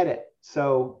don't get it.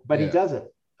 So, but he Yeah. does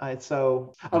it.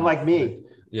 So unlike me,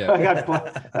 Yeah.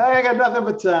 I got nothing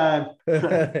but time.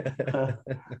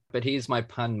 But he's my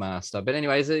pun master. But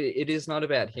anyways, it is not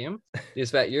about him. It is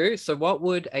about you. So what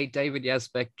would a David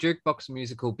Yazbek jukebox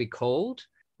musical be called?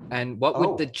 And what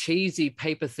would the cheesy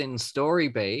paper thin story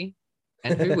be?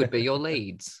 And who would be your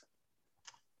leads?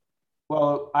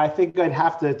 Well, I think I'd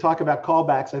have to talk about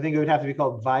callbacks. I think it would have to be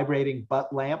called Vibrating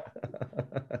Butt Lamp.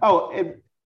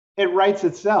 It writes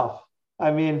itself.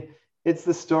 I mean, it's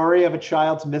the story of a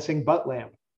child's missing butt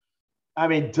lamp. I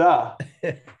mean, duh.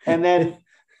 And then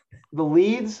the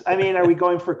leads, I mean, are we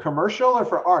going for commercial or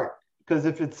for art? Because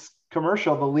if it's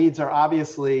commercial, the leads are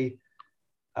obviously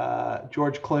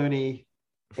George Clooney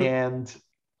and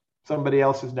somebody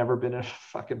else who's never been a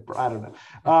fucking, I don't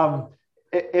know.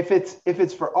 If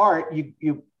it's for art,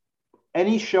 you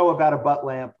any show about a butt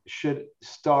lamp should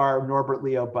star Norbert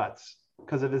Leo Butz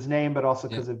because of his name, but also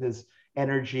because of his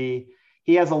energy.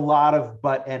 He has a lot of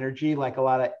butt energy, like a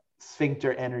lot of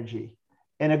sphincter energy,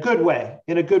 in a good way.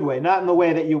 Not in the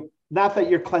way that not that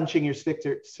you're clenching your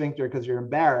sphincter because you're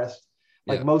embarrassed,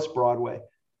 like most Broadway.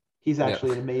 He's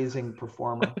actually an amazing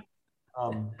performer.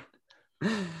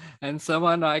 And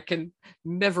someone I can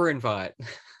never invite.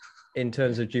 In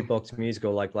terms of jukebox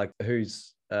musical, like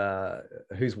whose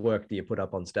work do you put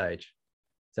up on stage?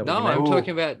 No, I'm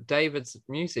talking about David's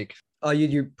music. Oh,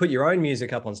 you put your own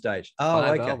music up on stage. Oh,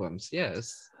 5 okay. albums,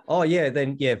 yes. Oh, yeah.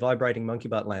 Then Vibrating Monkey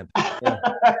Butt Lamp.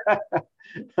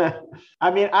 Yeah.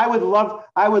 I mean, I would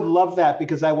love that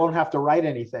because I won't have to write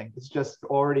anything. It's just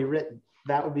already written.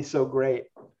 That would be so great.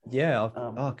 Yeah.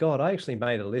 Oh God, I actually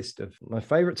made a list of my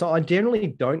favorites. So I generally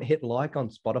don't hit like on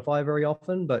Spotify very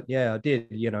often, but yeah, I did.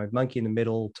 Monkey in the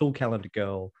Middle, Tool Calendar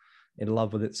Girl, In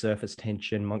Love with Its Surface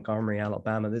Tension, Montgomery,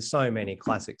 Alabama. There's so many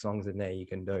classic songs in there you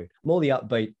can do. More the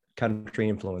upbeat country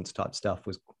influence type stuff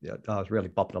I was really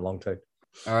bopping along to.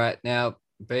 All right, now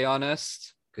be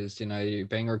honest, because you're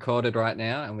being recorded right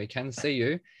now and we can see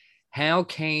you. How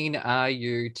keen are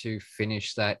you to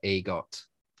finish that EGOT?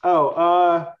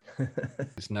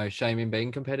 There's no shame in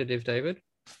being competitive, David.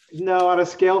 No, on a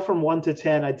scale from 1 to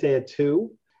 10, I'd say a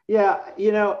 2. Yeah,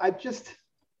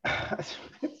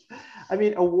 I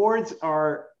mean, awards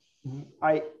are,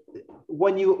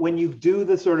 when you do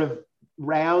the sort of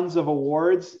rounds of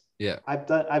awards, I've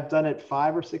done it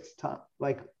 5 or 6 times.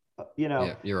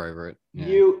 Yeah, you're over it. Yeah.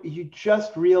 You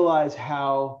just realize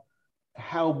how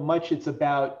much it's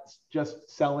about just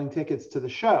selling tickets to the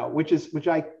show, which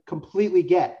I completely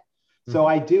get. So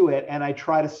I do it and I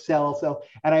try to sell.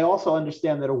 And I also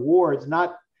understand that awards,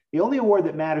 not the only award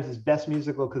that matters is Best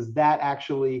Musical, because that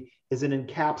actually is an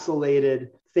encapsulated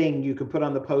thing you can put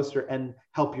on the poster and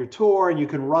help your tour, and you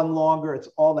can run longer. It's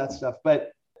all that stuff.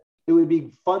 But it would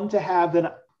be fun to have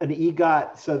an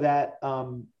EGOT so that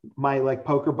my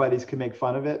poker buddies can make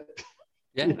fun of it.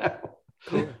 Yeah.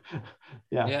 Cool.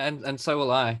 Yeah. Yeah, and so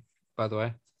will I, by the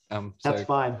way. So that's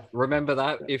fine. Remember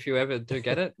that if you ever do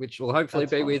get it, which will hopefully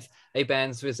That's be fine. with A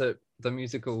Band's Visit, the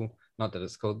musical, not that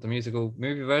it's called the musical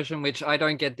movie version, which I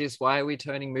don't get this. Why are we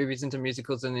turning movies into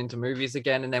musicals and into movies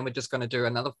again? And then we're just going to do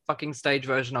another fucking stage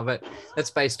version of it that's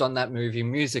based on that movie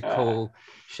musical.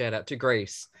 Shout out to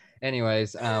Grease.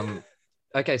 Anyways,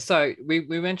 okay, so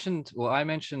I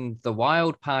mentioned The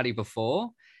Wild Party before.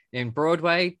 In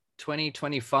Broadway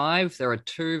 2025, there are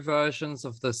 2 versions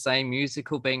of the same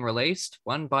musical being released,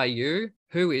 one by you.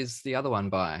 Who is the other one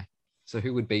by? So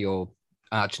who would be your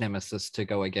arch nemesis to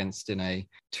go against in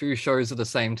 2 shows of the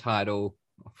same title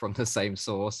from the same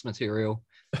source material,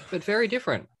 but very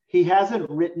different? He hasn't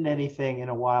written anything in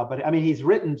a while, but I mean, he's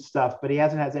written stuff, but he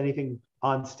hasn't had anything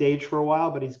on stage for a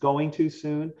while, but he's going to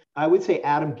soon. I would say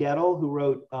Adam Gettle, who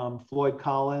wrote Floyd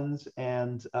Collins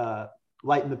and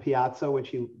Light in the Piazza, which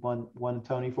he won a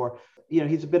Tony for.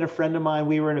 He's been a friend of mine.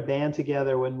 We were in a band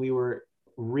together when we were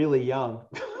really young,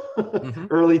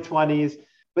 early 20s.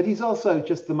 But he's also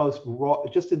just the most raw,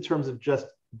 just in terms of just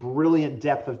brilliant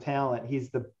depth of talent. He's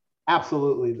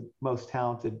absolutely the most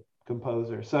talented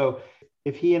composer. So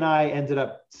if he and I ended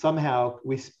up somehow,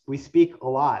 we speak a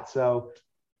lot. So,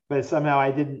 but somehow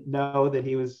I didn't know that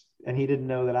he was, and he didn't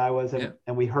know that I was,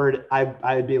 and we heard,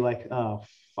 I'd be like, oh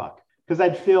fuck, because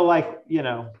I'd feel like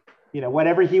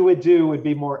whatever he would do would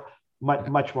be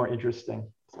much more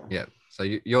interesting. So. Yeah. So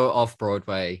you're off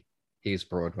Broadway, he's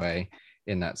Broadway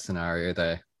in that scenario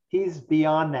there. He's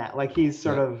beyond that. Like he's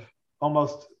sort of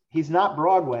almost, he's not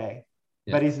Broadway,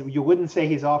 but you wouldn't say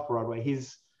he's off Broadway.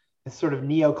 He's sort of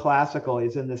neoclassical.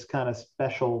 He's in this kind of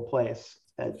special place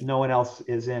that no one else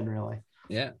is in, really.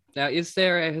 Yeah. Now, is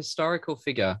there a historical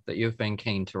figure that you've been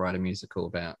keen to write a musical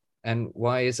about? And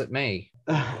why is it me?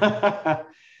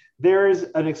 There's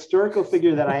an historical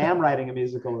figure that I am writing a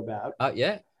musical about.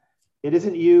 Yeah. It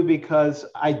isn't you because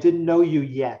I didn't know you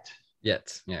yet. Yeah.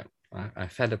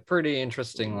 I've had a pretty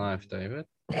interesting life, David.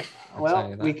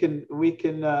 Well,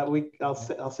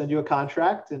 I'll send you a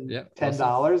contract and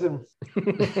 $10 and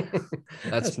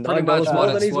that's pretty much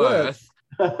what it's worth.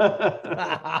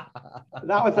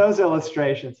 Not with those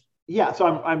illustrations. Yeah, so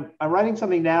I'm writing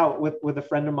something now with a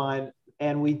friend of mine,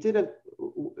 and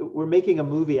we're making a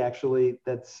movie actually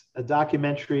that's a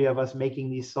documentary of us making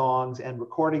these songs and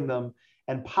recording them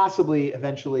and possibly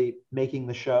eventually making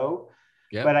the show.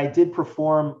 Yep. But I did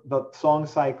perform the song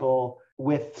cycle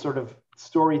with sort of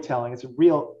storytelling. It's a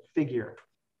real figure.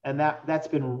 And that's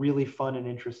been really fun and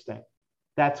interesting.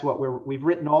 That's what we've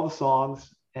written all the songs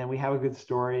and we have a good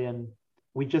story, and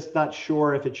we're just not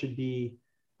sure if it should be,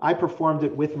 I performed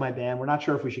it with my band. We're not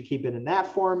sure if we should keep it in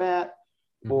that format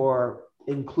or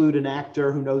include an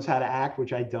actor who knows how to act,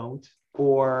 which I don't,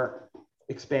 or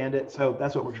expand it. So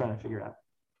that's what we're trying to figure out.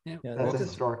 Yeah, that's a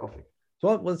historical figure.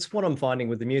 So that's what I'm finding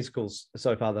with the musicals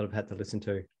so far that I've had to listen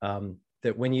to,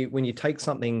 that when you take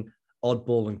something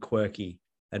oddball and quirky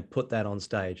and put that on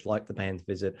stage, like the band's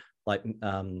Visit, like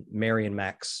Mary and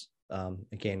Max,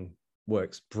 again,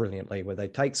 works brilliantly, where they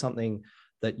take something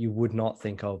that you would not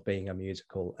think of being a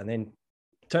musical and then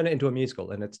turn it into a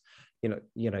musical. And it's,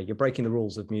 you're breaking the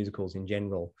rules of musicals in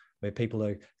general, where people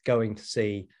are going to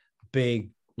see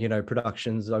big,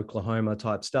 productions, Oklahoma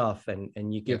type stuff,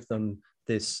 and you give them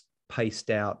this paced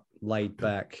out, laid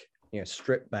back,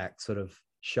 stripped back sort of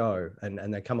show,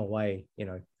 and they come away,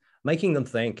 making them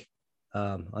think.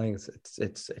 I think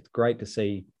it's great to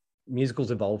see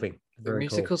musicals evolving. The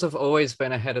musicals have always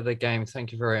been ahead of the game.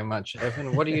 Thank you very much,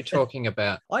 Evan. What are you talking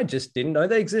about? I just didn't know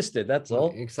they existed. That's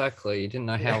all. Exactly. You didn't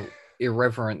know how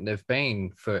irreverent they've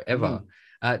been forever.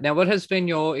 Now, what has been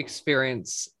your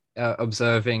experience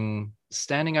observing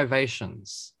standing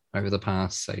ovations over the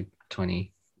past, say,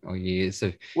 20 or years?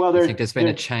 Well, I think there's been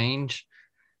a change.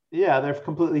 Yeah, they're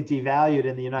completely devalued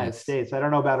in the United States. I don't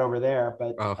know about over there,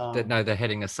 but no, they're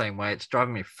heading the same way. It's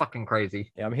driving me fucking crazy.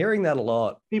 Yeah, I'm hearing that a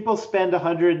lot. People spend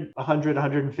 100,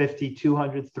 150,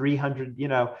 200, 300,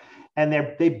 and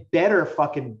they better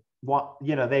fucking want,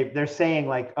 they're saying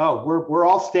like, oh, we're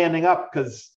all standing up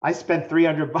because I spent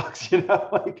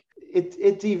 $300, like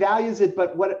it devalues it.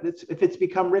 But if it's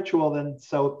become ritual, then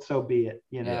so be it,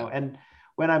 and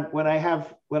when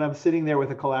I'm sitting there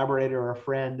with a collaborator or a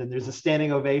friend and there's a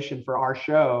standing ovation for our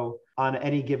show on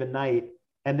any given night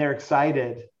and they're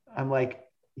excited, I'm like,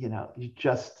 you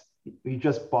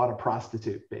just bought a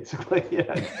prostitute, basically.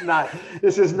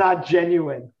 This is not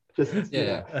genuine. Even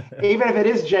if it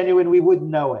is genuine, we wouldn't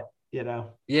know it.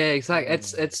 Yeah, exactly.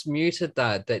 It's muted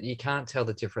that you can't tell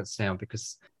the difference now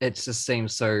because it just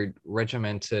seems so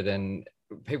regimented, and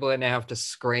people now have to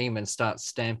scream and start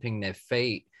stamping their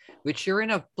feet, which you're in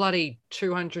a bloody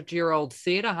 200-year-old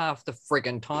theater half the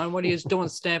friggin' time. What are you doing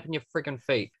stamping your friggin'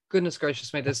 feet? Goodness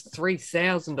gracious me, there's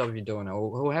 3,000 of you doing it,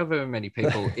 or however many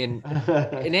people in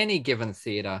any given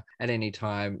theater at any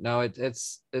time. No,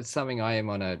 it's something I am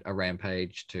on a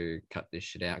rampage to cut this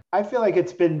shit out. I feel like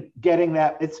it's been getting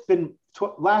that. It's been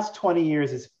last 20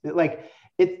 years. It's like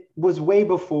it was way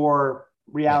before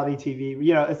reality TV.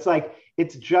 It's like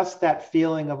it's just that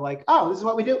feeling of like, oh, this is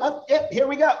what we do. Oh, yeah, here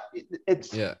we go.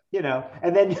 It's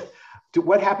and then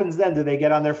what happens then? Do they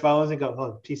get on their phones and go,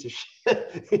 oh, piece of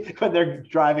shit, when they're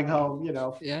driving home?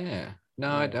 Yeah. No,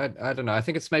 I don't know. I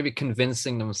think it's maybe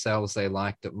convincing themselves they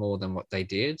liked it more than what they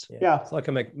did. Yeah. It's like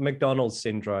a McDonald's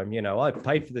syndrome. I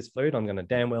paid for this food. I'm going to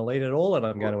damn well eat it all, and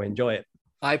I'm going to enjoy it.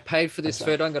 I paid for this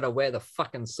food. I'm going to wear the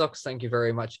fucking socks. Thank you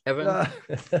very much, Evan.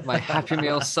 My Happy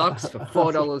Meal socks for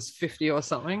 $4.50 or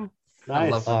something. I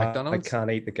Nice. love the I McDonald's. can't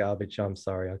eat the garbage. I'm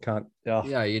sorry. I can't. Oh,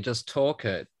 Yeah, you just talk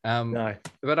it. No.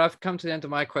 But I've come to the end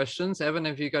of my questions. Evan,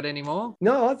 have you got any more?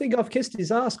 No, I think I've kissed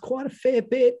his ass quite a fair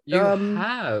bit. You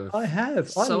have. I have.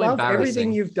 I So love everything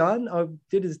embarrassing. you've done. I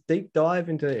did a deep dive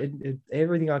into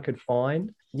everything I could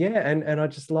find. Yeah, and I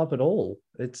just love it all.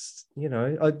 It's, you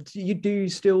know, do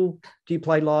you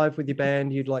play live with your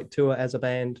band? You'd like tour as a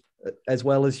band as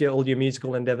well as all your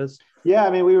musical endeavors? Yeah, I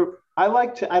mean, I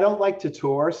don't like to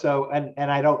tour. So,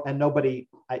 I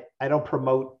don't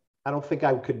promote. I don't think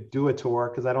I could do a tour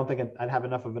because I don't think I'd have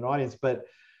enough of an audience, but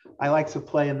I like to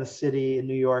play in the city in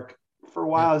New York. For a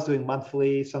while, I was doing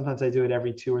monthly. Sometimes I do it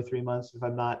every 2 or 3 months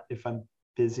if I'm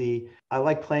busy. I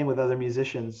like playing with other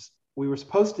musicians. We were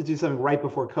supposed to do something right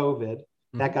before COVID.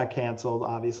 That got canceled,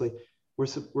 obviously.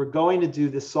 We're going to do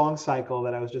this song cycle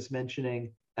that I was just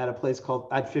mentioning at a place called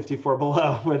at 54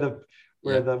 Below,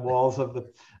 where the walls of the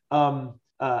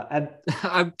and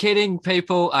I'm kidding,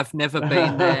 people. I've never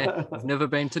been there. I've never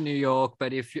been to New York.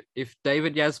 But if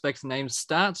David Yazbek's name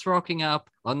starts rocking up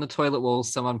on the toilet wall,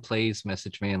 someone please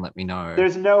message me and let me know.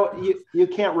 There's you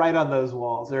can't write on those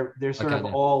walls. They're sort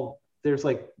of all, there's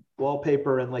like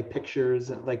wallpaper and like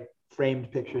pictures and like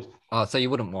framed pictures. Oh, so you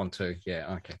wouldn't want to?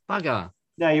 Yeah. Okay. Bugger.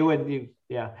 No, you wouldn't.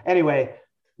 Yeah. Anyway,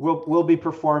 we'll be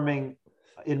performing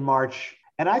in March.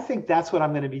 And I think that's what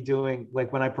I'm going to be doing.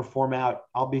 Like when I perform out,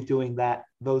 I'll be doing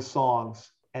those songs.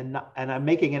 And I'm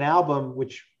making an album,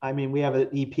 which, I mean, we have an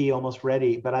EP almost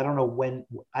ready, but I don't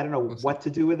know what to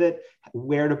do with it,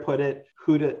 where to put it,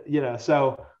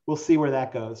 so we'll see where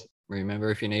that goes.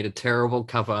 Remember, if you need a terrible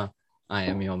cover, I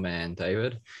am your man,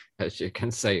 David, as you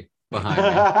can see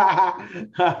behind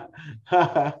me.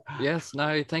 Yes,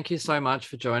 no, thank you so much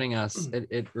for joining us.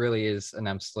 It really is an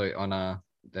absolute honor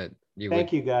that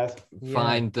Thank you guys.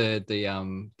 Find the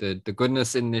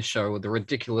goodness in this show, or the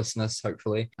ridiculousness.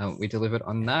 Hopefully, we delivered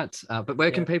on that. But where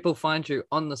can people find you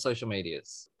on the social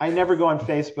medias? I never go on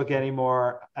Facebook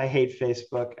anymore. I hate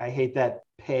Facebook. I hate that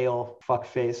pale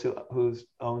fuckface who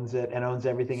owns it and owns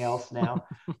everything else now.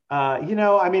 I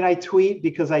mean, I tweet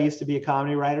because I used to be a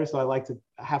comedy writer, so I like to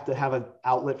have an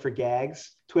outlet for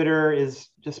gags. Twitter is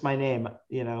just my name,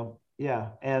 Yeah,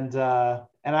 and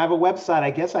I have a website. I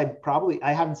guess I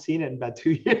haven't seen it in about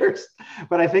 2 years,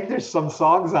 but I think there's some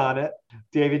songs on it.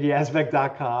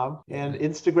 DavidYazbek.com and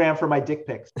Instagram for my dick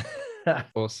pics.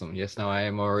 Awesome. Yes, no,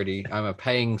 I'm a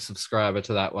paying subscriber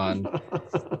to that one.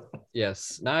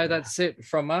 Yes, no, that's it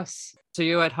from us. To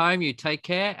you at home, you take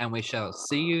care, and we shall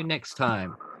see you next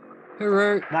time.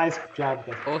 Hooroo. Nice job,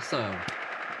 guys. Awesome.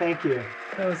 Thank you.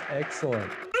 That was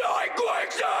excellent.